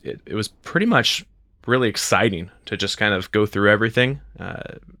 It was pretty much really exciting to just kind of go through everything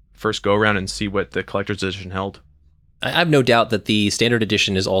first go around and see what the collector's edition held. I have no doubt that the standard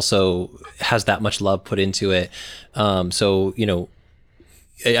edition is also has that much love put into it. So,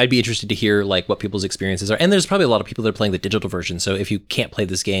 I'd be interested to hear like what people's experiences are. And there's probably a lot of people that are playing the digital version. So if you can't play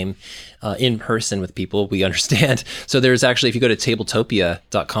this game in person with people, we understand. So there's actually, if you go to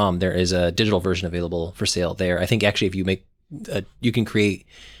tabletopia.com, there is a digital version available for sale there. I think actually if you you can create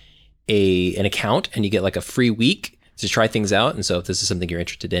an account and you get like a free week to try things out. And so if this is something you're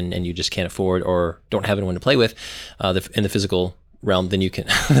interested in and you just can't afford or don't have anyone to play with in the physical realm, then you can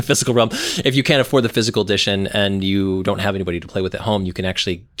the physical realm. If you can't afford the physical edition and you don't have anybody to play with at home, you can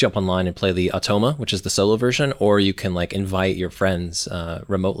actually jump online and play the Automa, which is the solo version, or you can like invite your friends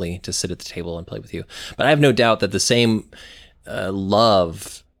remotely to sit at the table and play with you. But I have no doubt that the same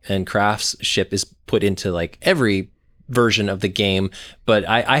love and craftsmanship is put into like every version of the game. But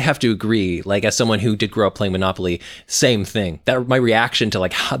I have to agree, like as someone who did grow up playing Monopoly, same thing. That my reaction to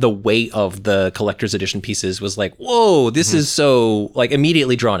like the weight of the collector's edition pieces was like, whoa, this is so like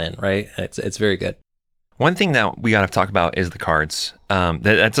immediately drawn in, right? It's very good. One thing that we got to talk about is the cards.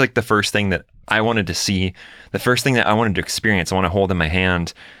 That's like the first thing that I wanted to see, the first thing that I wanted to experience, I want to hold in my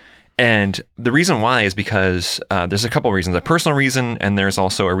hand. And the reason why is because there's a couple of reasons, a personal reason, and there's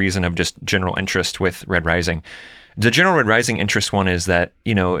also a reason of just general interest with Red Rising. The general Red Rising interest one is that,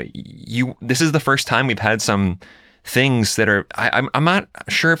 this is the first time we've had some things that are, I'm not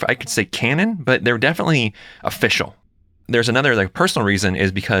sure if I could say canon, but they're definitely official. There's another like personal reason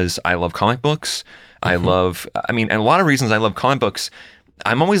is because I love comic books. And a lot of reasons I love comic books.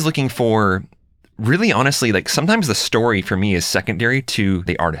 I'm always looking for, really honestly, like sometimes the story for me is secondary to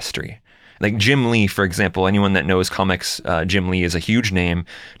the artistry. Like Jim Lee, for example, anyone that knows comics, Jim Lee is a huge name,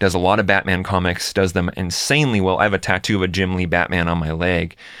 does a lot of Batman comics, does them insanely well. I have a tattoo of a Jim Lee Batman on my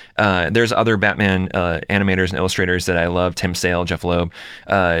leg. There's other Batman animators and illustrators that I love, Tim Sale, Jeff Loeb,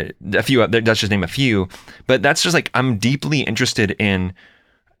 a few, that's just name a few. But that's just like, I'm deeply interested in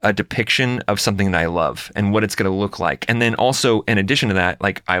a depiction of something that I love and what it's going to look like. And then also, in addition to that,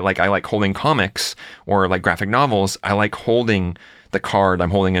 like I like holding comics or like graphic novels. I like holding the card.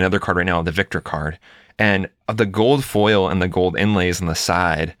 I'm holding another card right now, the Victor card. And the gold foil and the gold inlays on the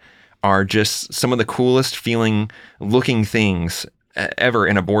side are just some of the coolest feeling looking things ever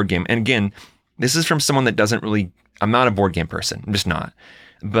in a board game. And again, this is from someone that doesn't really, I'm not a board game person. I'm just not.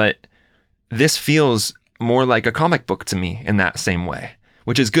 But this feels more like a comic book to me in that same way,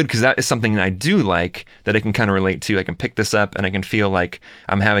 which is good because that is something that I do like that I can kind of relate to. I can pick this up and I can feel like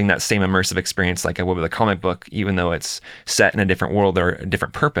I'm having that same immersive experience like I would with a comic book, even though it's set in a different world or a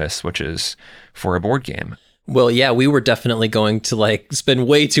different purpose, which is for a board game. Well, yeah, we were definitely going to like spend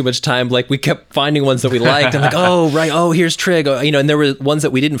way too much time. Like we kept finding ones that we liked and like, oh, right. Oh, here's Trig. And there were ones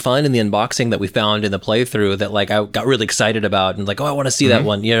that we didn't find in the unboxing that we found in the playthrough that like I got really excited about and like, oh, I want to see that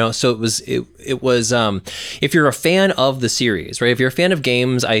one, So it was, if you're a fan of the series, right? If you're a fan of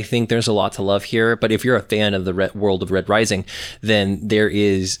games, I think there's a lot to love here. But if you're a fan of the world of Red Rising, then there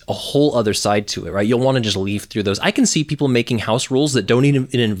is a whole other side to it, right? You'll want to just leaf through those. I can see people making house rules that don't even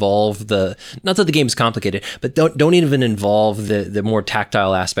involve not that the game's complicated, but don't even involve the more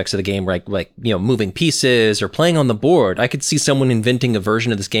tactile aspects of the game, like moving pieces or playing on the board. I could see someone inventing a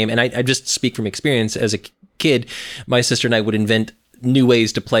version of this game, and I just speak from experience. As a kid, my sister and I would invent new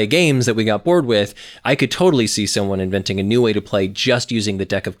ways to play games that we got bored with. I could totally see someone inventing a new way to play just using the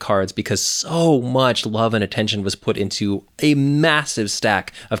deck of cards because so much love and attention was put into a massive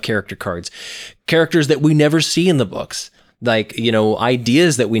stack of character cards, characters that we never see in the books. Like,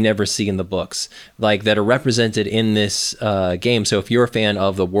 ideas that we never see in the books, like that are represented in this game. So if you're a fan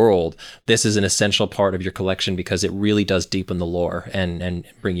of the world, this is an essential part of your collection because it really does deepen the lore and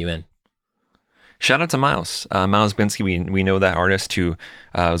bring you in. Shout out to Miles. Miles Binsky, we know that artist who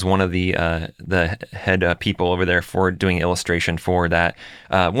was one of the head people over there for doing illustration for that.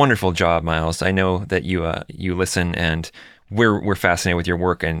 Wonderful job, Miles. I know that you listen and we're fascinated with your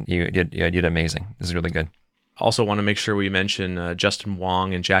work and you did amazing. This is really good. Also want to make sure we mention Justin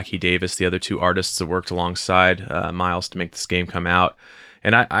Wong and Jackie Davis, the other two artists that worked alongside Miles to make this game come out.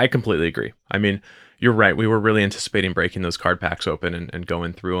 And I completely agree. I mean, you're right. We were really anticipating breaking those card packs open and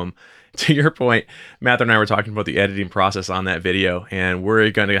going through them. To your point, Matthew and I were talking about the editing process on that video, and we're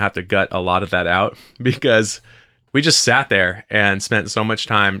going to have to gut a lot of that out because we just sat there and spent so much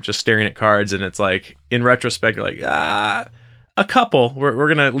time just staring at cards. And it's like, in retrospect, you're like, a couple.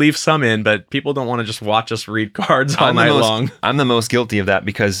 We're going to leave some in, but people don't want to just watch us read cards all night long. I'm the most guilty of that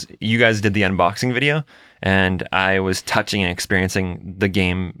because you guys did the unboxing video, and I was touching and experiencing the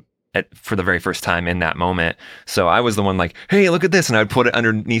game for the very first time in that moment. So I was the one like, hey, look at this. And I'd put it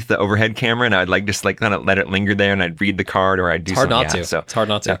underneath the overhead camera, and I'd like just like kind of let it linger there, and I'd read the card, or I'd do something. It's hard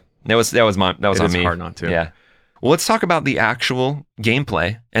not to. That was on me. It's hard not to. Yeah. Well, let's talk about the actual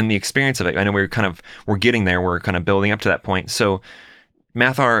gameplay and the experience of it. I know we're getting there. We're kind of building up to that point. So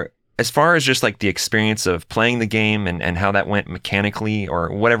Mathar, as far as just like the experience of playing the game and how that went mechanically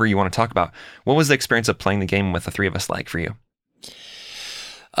or whatever you want to talk about, what was the experience of playing the game with the three of us like for you?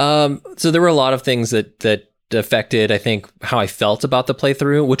 So there were a lot of things that affected, I think, how I felt about the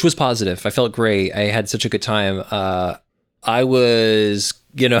playthrough, which was positive. I felt great. I had such a good time. I was,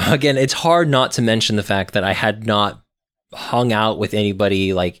 again, it's hard not to mention the fact that I had not hung out with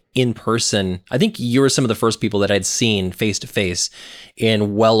anybody like in person. I think you were some of the first people that I'd seen face to face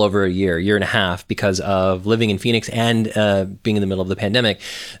in well over a year and a half because of living in Phoenix and being in the middle of the pandemic.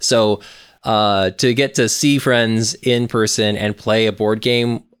 So to get to see friends in person and play a board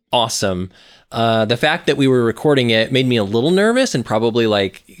game, awesome. The fact that we were recording it made me a little nervous and probably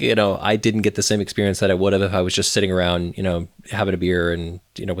like, I didn't get the same experience that I would have if I was just sitting around, having a beer and,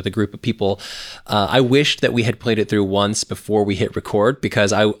 with a group of people. I wished that we had played it through once before we hit record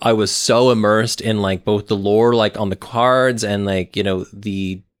because I was so immersed in like both the lore, like on the cards and like,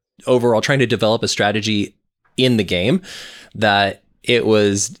 the overall trying to develop a strategy in the game that it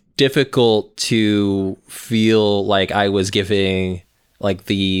was difficult to feel like I was giving like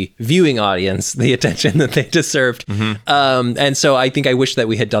the viewing audience the attention that they deserved. Mm-hmm. And so I think I wish that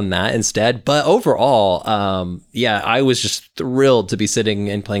we had done that instead. But overall, I was just thrilled to be sitting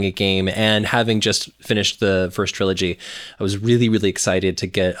and playing a game and having just finished the first trilogy. I was really, really excited to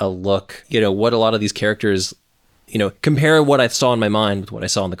get a look, what a lot of these characters, compare what I saw in my mind with what I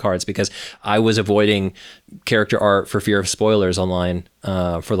saw on the cards, because I was avoiding character art for fear of spoilers online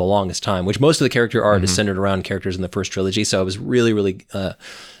for the longest time, which most of the character art is centered around characters in the first trilogy. So I was really, really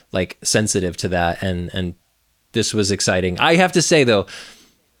sensitive to that. And this was exciting. I have to say, though,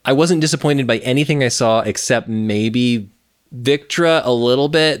 I wasn't disappointed by anything I saw except maybe Victra a little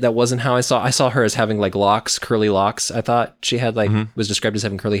bit. That wasn't how I saw her as having like locks, curly locks. I thought she had was described as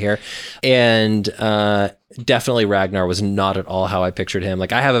having curly hair. And definitely Ragnar was not at all how I pictured him.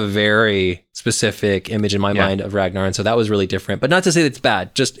 Like I have a very specific image in my mind of Ragnar, and so that was really different. But not to say that it's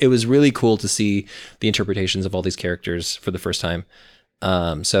bad, just it was really cool to see the interpretations of all these characters for the first time.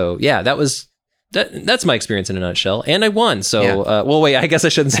 So yeah, that's my experience in a nutshell. And I won. So well, wait, I guess I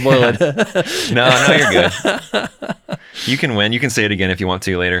shouldn't spoil it. No, you're good. You can win. You can say it again if you want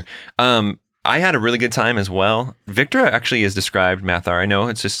to later. I had a really good time as well. Victra actually is described, Mathar, I know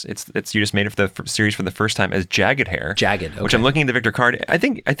it's you just made it for the series for the first time as jagged hair. Jagged, okay. Which I'm looking at the Victra card. I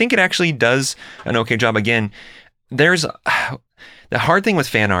think it actually does an okay job. Again, there's the hard thing with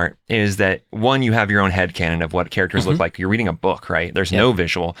fan art is that one, you have your own headcanon of what characters look like. You're reading a book, right? There's no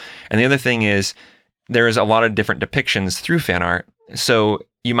visual. And the other thing is there is a lot of different depictions through fan art. So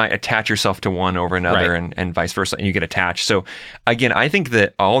you might attach yourself to one over another and vice versa, and you get attached. So again, I think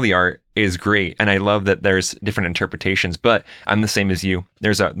that all the art is great, and I love that there's different interpretations, but I'm the same as you.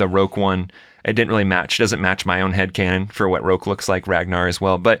 There's the Roke one. It didn't really match. Doesn't match my own headcanon for what Roke looks like, Ragnar as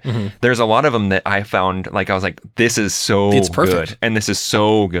well. But there's a lot of them that I found, like I was like, this is so good, and this is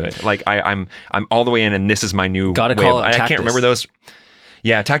so good. Like I'm all the way in, and this is my new. Gotta call it. I can't remember those.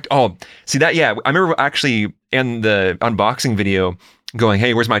 Yeah, see that? Yeah, I remember actually in the unboxing video going,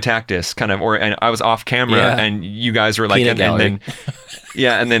 "Hey, where's my Tactus?" kind of, and I was off camera, and you guys were like, and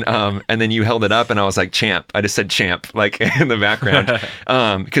then and then you held it up, and I was like, "Champ!" I just said "Champ" like in the background,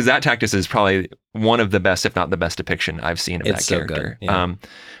 because that Tactus is probably one of the best, if not the best, depiction I've seen of that character. Good. Yeah.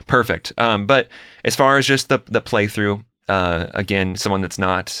 Perfect. But as far as just the playthrough. Again, someone that's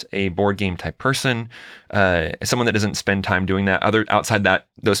not a board game type person, someone that doesn't spend time doing that. Outside that,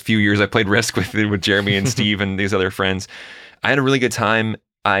 those few years I played Risk with Jeremy and Steve and these other friends, I had a really good time.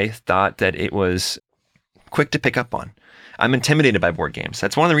 I thought that it was quick to pick up on. I'm intimidated by board games.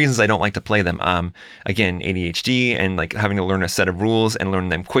 That's one of the reasons I don't like to play them. Again, ADHD and like having to learn a set of rules and learn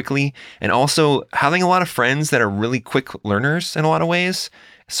them quickly, and also having a lot of friends that are really quick learners in a lot of ways.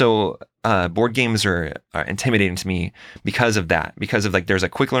 So board games are intimidating to me because of that. Because of like, there's a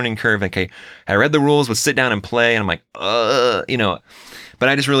quick learning curve. Okay, I read the rules, would sit down and play, and I'm like, But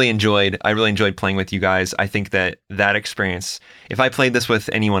I really enjoyed playing with you guys. I think that experience, if I played this with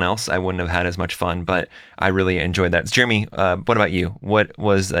anyone else, I wouldn't have had as much fun. But I really enjoyed that. Jeremy, what about you? What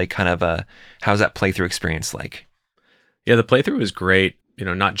was how's that playthrough experience like? Yeah, the playthrough was great.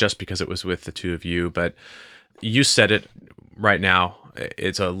 Not just because it was with the two of you, but you said it right now.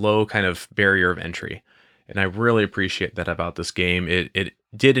 It's a low kind of barrier of entry. And I really appreciate that about this game. It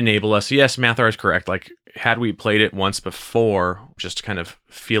did enable us. Yes, Mathar is correct. Like, had we played it once before, just to kind of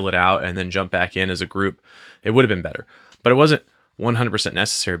feel it out and then jump back in as a group, it would have been better. But it wasn't 100%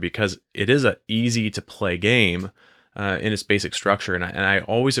 necessary because it is an easy to play game in its basic structure. And I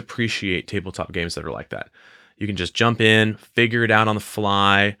always appreciate tabletop games that are like that. You can just jump in, figure it out on the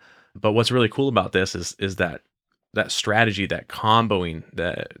fly. But what's really cool about this is that strategy, that comboing,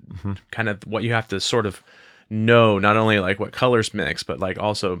 that kind of what you have to sort of know, not only like what colors mix, but like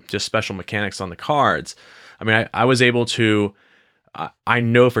also just special mechanics on the cards. I mean, I was able to, I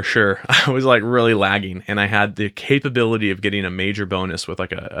know for sure I was like really lagging, and I had the capability of getting a major bonus with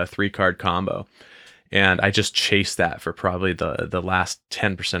like a 3-card combo. And I just chased that for probably the last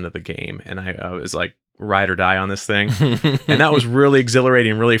 10% of the game. And I was like, ride or die on this thing. And that was really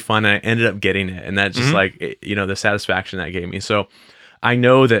exhilarating, really fun. And I ended up getting it. And that's just like, the satisfaction that gave me. So I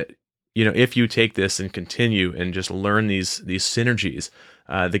know that, if you take this and continue and just learn these synergies,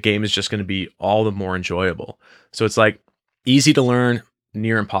 the game is just going to be all the more enjoyable. So it's like easy to learn,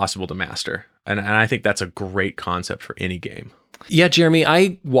 near impossible to master. And I think that's a great concept for any game. Yeah, Jeremy,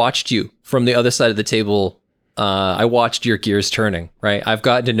 I watched you from the other side of the table. I watched your gears turning, right? I've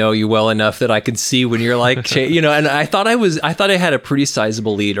gotten to know you well enough that I could see when you're like, and I thought I had a pretty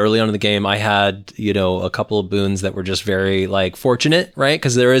sizable lead early on in the game. I had, a couple of boons that were just very like fortunate, right?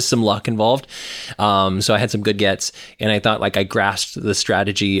 Because there is some luck involved. So I had some good gets, and I thought like I grasped the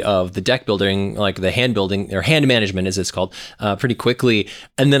strategy of the deck building, like the hand building or hand management as it's called, pretty quickly.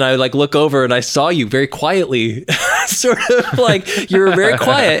 And then I like look over and I saw you very quietly, sort of like you were very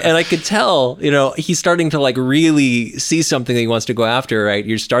quiet, and I could tell, he's starting to like really see something that he wants to go after, right?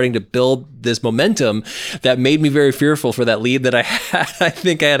 You're starting to build this momentum that made me very fearful for that lead that I had. I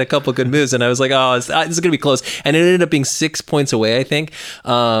think I had a couple good moves, and I was like, oh, this is going to be close. And it ended up being 6 points away, I think.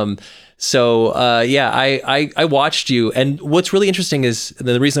 I watched you. And what's really interesting is,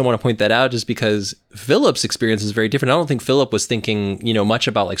 the reason I want to point that out is because Philip's experience is very different. I don't think Philip was thinking, much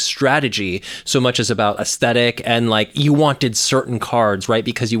about like strategy so much as about aesthetic, and like you wanted certain cards, right?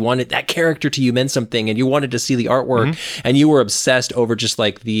 Because you wanted that character to you meant something, and you wanted to see the artwork, and you were obsessed over just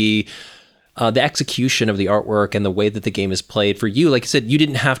like the execution of the artwork and the way that the game is played. For you, like you said, you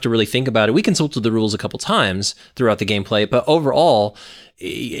didn't have to really think about it. We consulted the rules a couple times throughout the gameplay, but overall,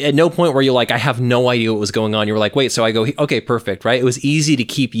 at no point where you're like, I have no idea what was going on. You were like, wait, so I go, okay, perfect, right? It was easy to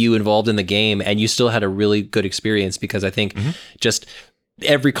keep you involved in the game, and you still had a really good experience because I think just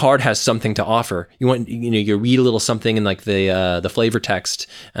every card has something to offer. You want, you read a little something in like the flavor text,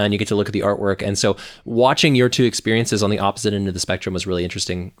 and you get to look at the artwork. And so watching your two experiences on the opposite end of the spectrum was really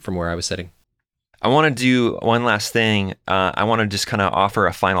interesting from where I was sitting. I want to do one last thing. I want to just kind of offer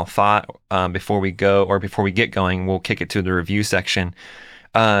a final thought before we get going. We'll kick it to the review section.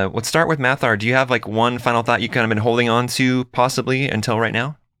 Let's start with Mathar. Do you have like one final thought you kind of been holding on to possibly until right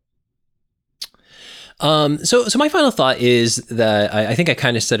now? So my final thought is that I think I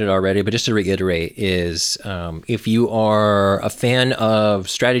kind of said it already, but just to reiterate is, if you are a fan of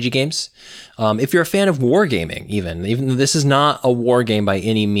strategy games, if you're a fan of wargaming, even though this is not a war game by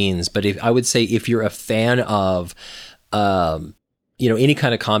any means, but I would say if you're a fan of, any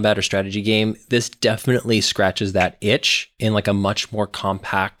kind of combat or strategy game, this definitely scratches that itch in like a much more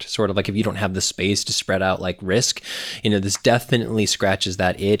compact sort of, like if you don't have the space to spread out like Risk, this definitely scratches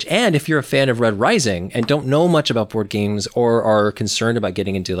that itch. And if you're a fan of Red Rising and don't know much about board games or are concerned about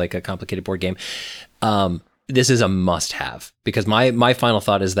getting into like a complicated board game, this is a must-have, because my final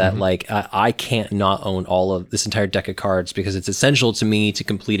thought is that like I can't not own all of this entire deck of cards, because it's essential to me to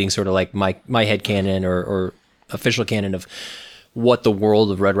completing sort of like my headcanon or official canon of what the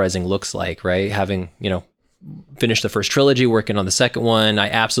world of Red Rising looks like, right? Having, finished the first trilogy, working on the second one, I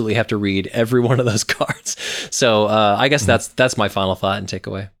absolutely have to read every one of those cards. So I guess that's my final thought and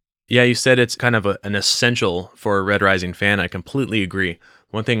takeaway. Yeah, you said it's kind of an essential for a Red Rising fan. I completely agree.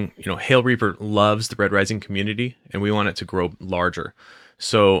 One thing, Hail Reaper loves the Red Rising community, and we want it to grow larger.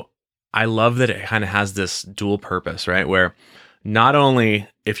 So I love that it kind of has this dual purpose, right? Where not only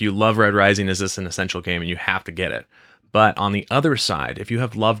if you love Red Rising is this an essential game and you have to get it, but on the other side, if you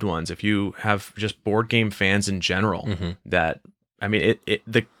have loved ones, if you have just board game fans in general, that, I mean,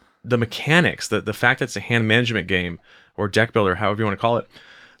 the the mechanics, the fact that it's a hand management game or deck builder, however you want to call it,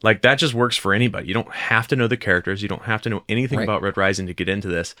 like that just works for anybody. You don't have to know the characters. You don't have to know anything about Red Rising to get into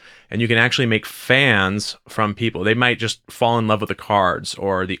this. And you can actually make fans from people. They might just fall in love with the cards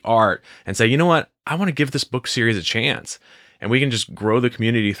or the art and say, you know what? I want to give this book series a chance. And we can just grow the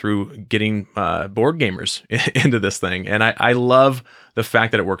community through getting board gamers into this thing. And I love the fact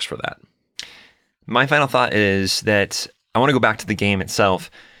that it works for that. My final thought is that I want to go back to the game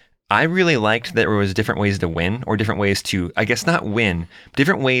itself. I really liked that there was different ways to win, or different ways to, I guess not win, but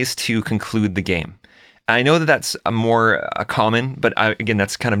different ways to conclude the game. I know that that's a more common, but again,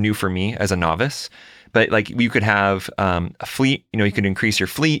 that's kind of new for me as a novice. But like you could have a fleet, you could increase your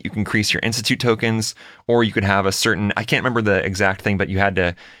fleet, you can increase your institute tokens, or you could have a certain, I can't remember the exact thing, but you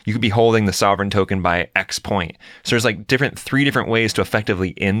could be holding the sovereign token by X point. So there's like three different ways to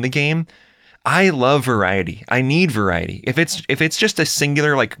effectively end the game. I love variety. I need variety. If it's just a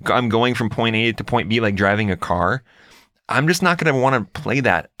singular, like I'm going from point A to point B, like driving a car, I'm just not going to want to play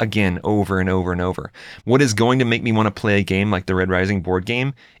that again over and over and over. What is going to make me want to play a game like the Red Rising board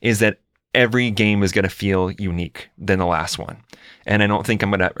game is that every game is going to feel unique than the last one. And I don't think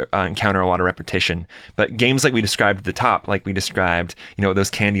I'm going to encounter a lot of repetition. But games like we described at the top, like we described, those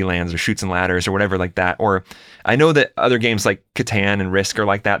Candylands or Chutes and Ladders or whatever like that. Or I know that other games like Catan and Risk are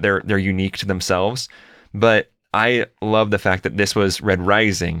like that. They're unique to themselves. But I love the fact that this was Red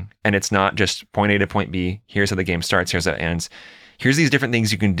Rising, and it's not just point A to point B. Here's how the game starts. Here's how it ends. Here's these different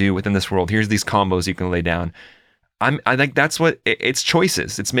things you can do within this world. Here's these combos you can lay down. I think that's what it's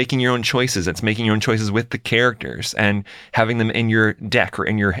choices. It's making your own choices. It's making your own choices with the characters and having them in your deck or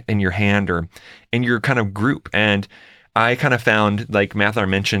in your hand or in your kind of group. And I kind of found, like Mathar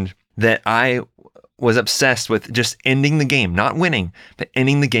mentioned, that I was obsessed with just ending the game, not winning, but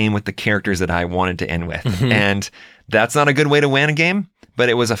ending the game with the characters that I wanted to end with. Mm-hmm. And that's not a good way to win a game, but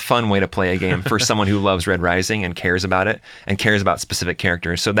it was a fun way to play a game for someone who loves Red Rising and cares about it and cares about specific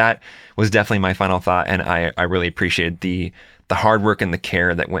characters. So that was definitely my final thought. And I really appreciated the hard work and the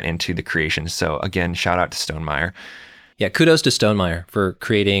care that went into the creation. So again, shout out to Stonemaier. Yeah, kudos to Stonemaier for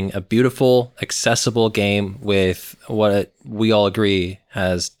creating a beautiful, accessible game with what we all agree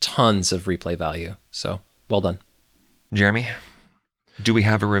has tons of replay value. So well done. Jeremy, do we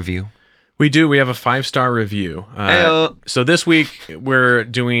have a review? We do. We have a 5-star review. So this week we're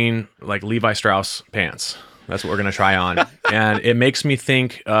doing like Levi Strauss pants. That's what we're going to try on. And it makes me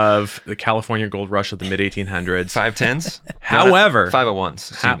think of the California Gold Rush of the mid-1800s. 510s? However.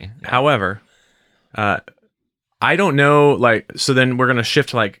 501s. However, I don't know, so then we're going to shift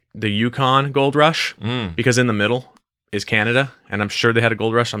to like the Yukon Gold Rush because in the middle is Canada. And I'm sure they had a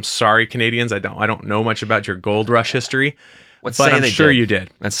gold rush. I'm sorry, Canadians. I don't know much about your gold rush history. But I'm sure you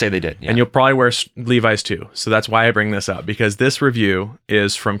did. Let's say they did. Yeah. And you'll probably wear Levi's too. So that's why I bring this up, because this review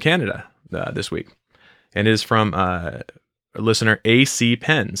is from Canada this week. And it is from listener AC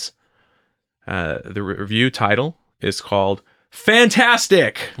Pens. The review title is called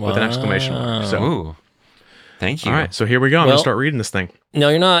Fantastic! With an exclamation mark. So, ooh, thank you. All right, so here we go. I'm going to start reading this thing. No,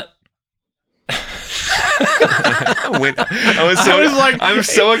 you're not. I'm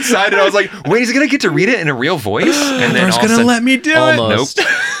so excited. I was like, wait, he's going to get to read it in a real voice? And then he's going to let me do it. Nope.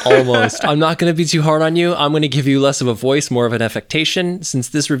 Almost. I'm not going to be too hard on you. I'm going to give you less of a voice, more of an affectation. Since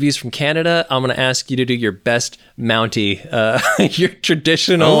this review's from Canada, I'm going to ask you to do your best Mountie, your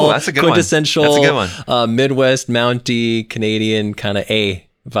traditional, that's a good quintessential one. That's a good one. Midwest Mountie Canadian kind of A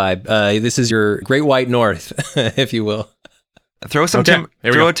vibe. This is your Great White North, if you will. Throw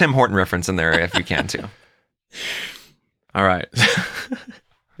a Tim Horton reference in there if you can too. All right.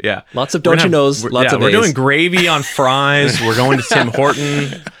 Yeah. Lots of don't you knows. Lots of we're A's. doing gravy on fries. We're going to Tim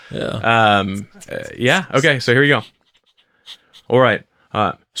Horton. Yeah. Okay. So here we go. All right.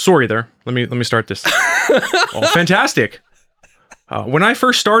 Sorry there. Let me start this. Fantastic. When I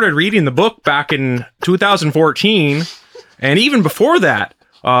first started reading the book back in 2014, and even before that,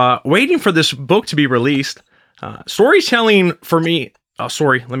 waiting for this book to be released, storytelling for me. Oh,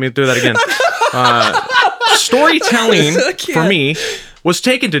 sorry. Let me do that again. Storytelling for me was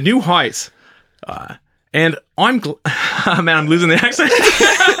taken to new heights. And I'm man, I'm losing the accent.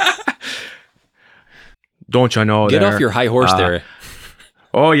 Don't you know? Get off your high horse there.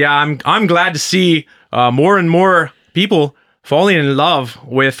 Oh yeah, I'm glad to see more and more people falling in love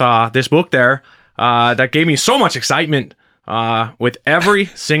with this book there. That gave me so much excitement with every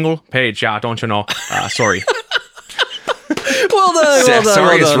single page. Yeah, don't you know? Sorry. Well done.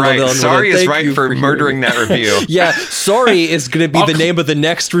 Sorry is right. Sorry is right for murdering that review. Yeah, sorry is going to be the name of the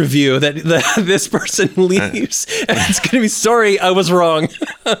next review that this person leaves. And it's going to be, sorry, I was wrong.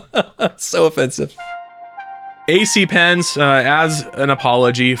 So offensive. AC Pens, as an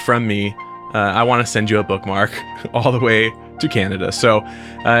apology from me, I want to send you a bookmark all the way to Canada. So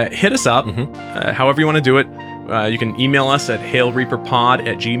hit us up, however you want to do it. You can email us at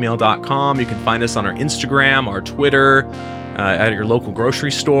hailreaperpod@gmail.com. You can find us on our Instagram, our Twitter, at your local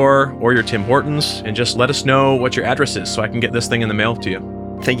grocery store or your Tim Hortons, and just let us know what your address is so I can get this thing in the mail to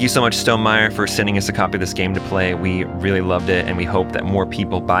you. Thank you so much, Stonemaier, for sending us a copy of this game to play. We really loved it, and we hope that more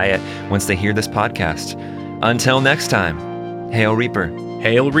people buy it once they hear this podcast. Until next time, Hail Reaper.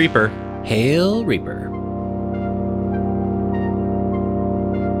 Hail Reaper. Hail Reaper.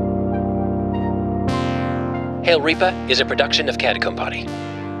 Hail Reaper is a production of Catacomb Party.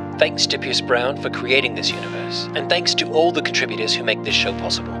 Thanks to Pierce Brown for creating this universe, and thanks to all the contributors who make this show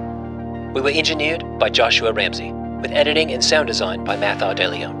possible. We were engineered by Joshua Ramsey, with editing and sound design by Matt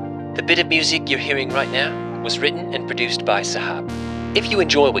Ardeleon. The bit of music you're hearing right now was written and produced by Sahab. If you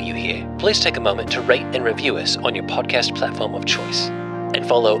enjoy what you hear, please take a moment to rate and review us on your podcast platform of choice. And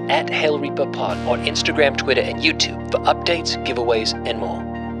follow @HailReaperPod on Instagram, Twitter, and YouTube for updates, giveaways, and more.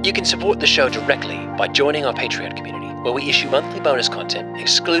 You can support the show directly by joining our Patreon community, where we issue monthly bonus content,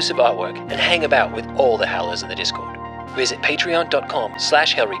 exclusive artwork, and hang about with all the Howlers in the Discord. Visit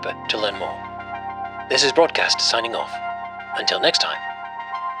patreon.com/HailReaper to learn more. This is Broadcast signing off. Until next time,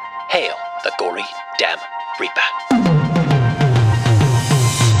 hail the gory damn Reaper.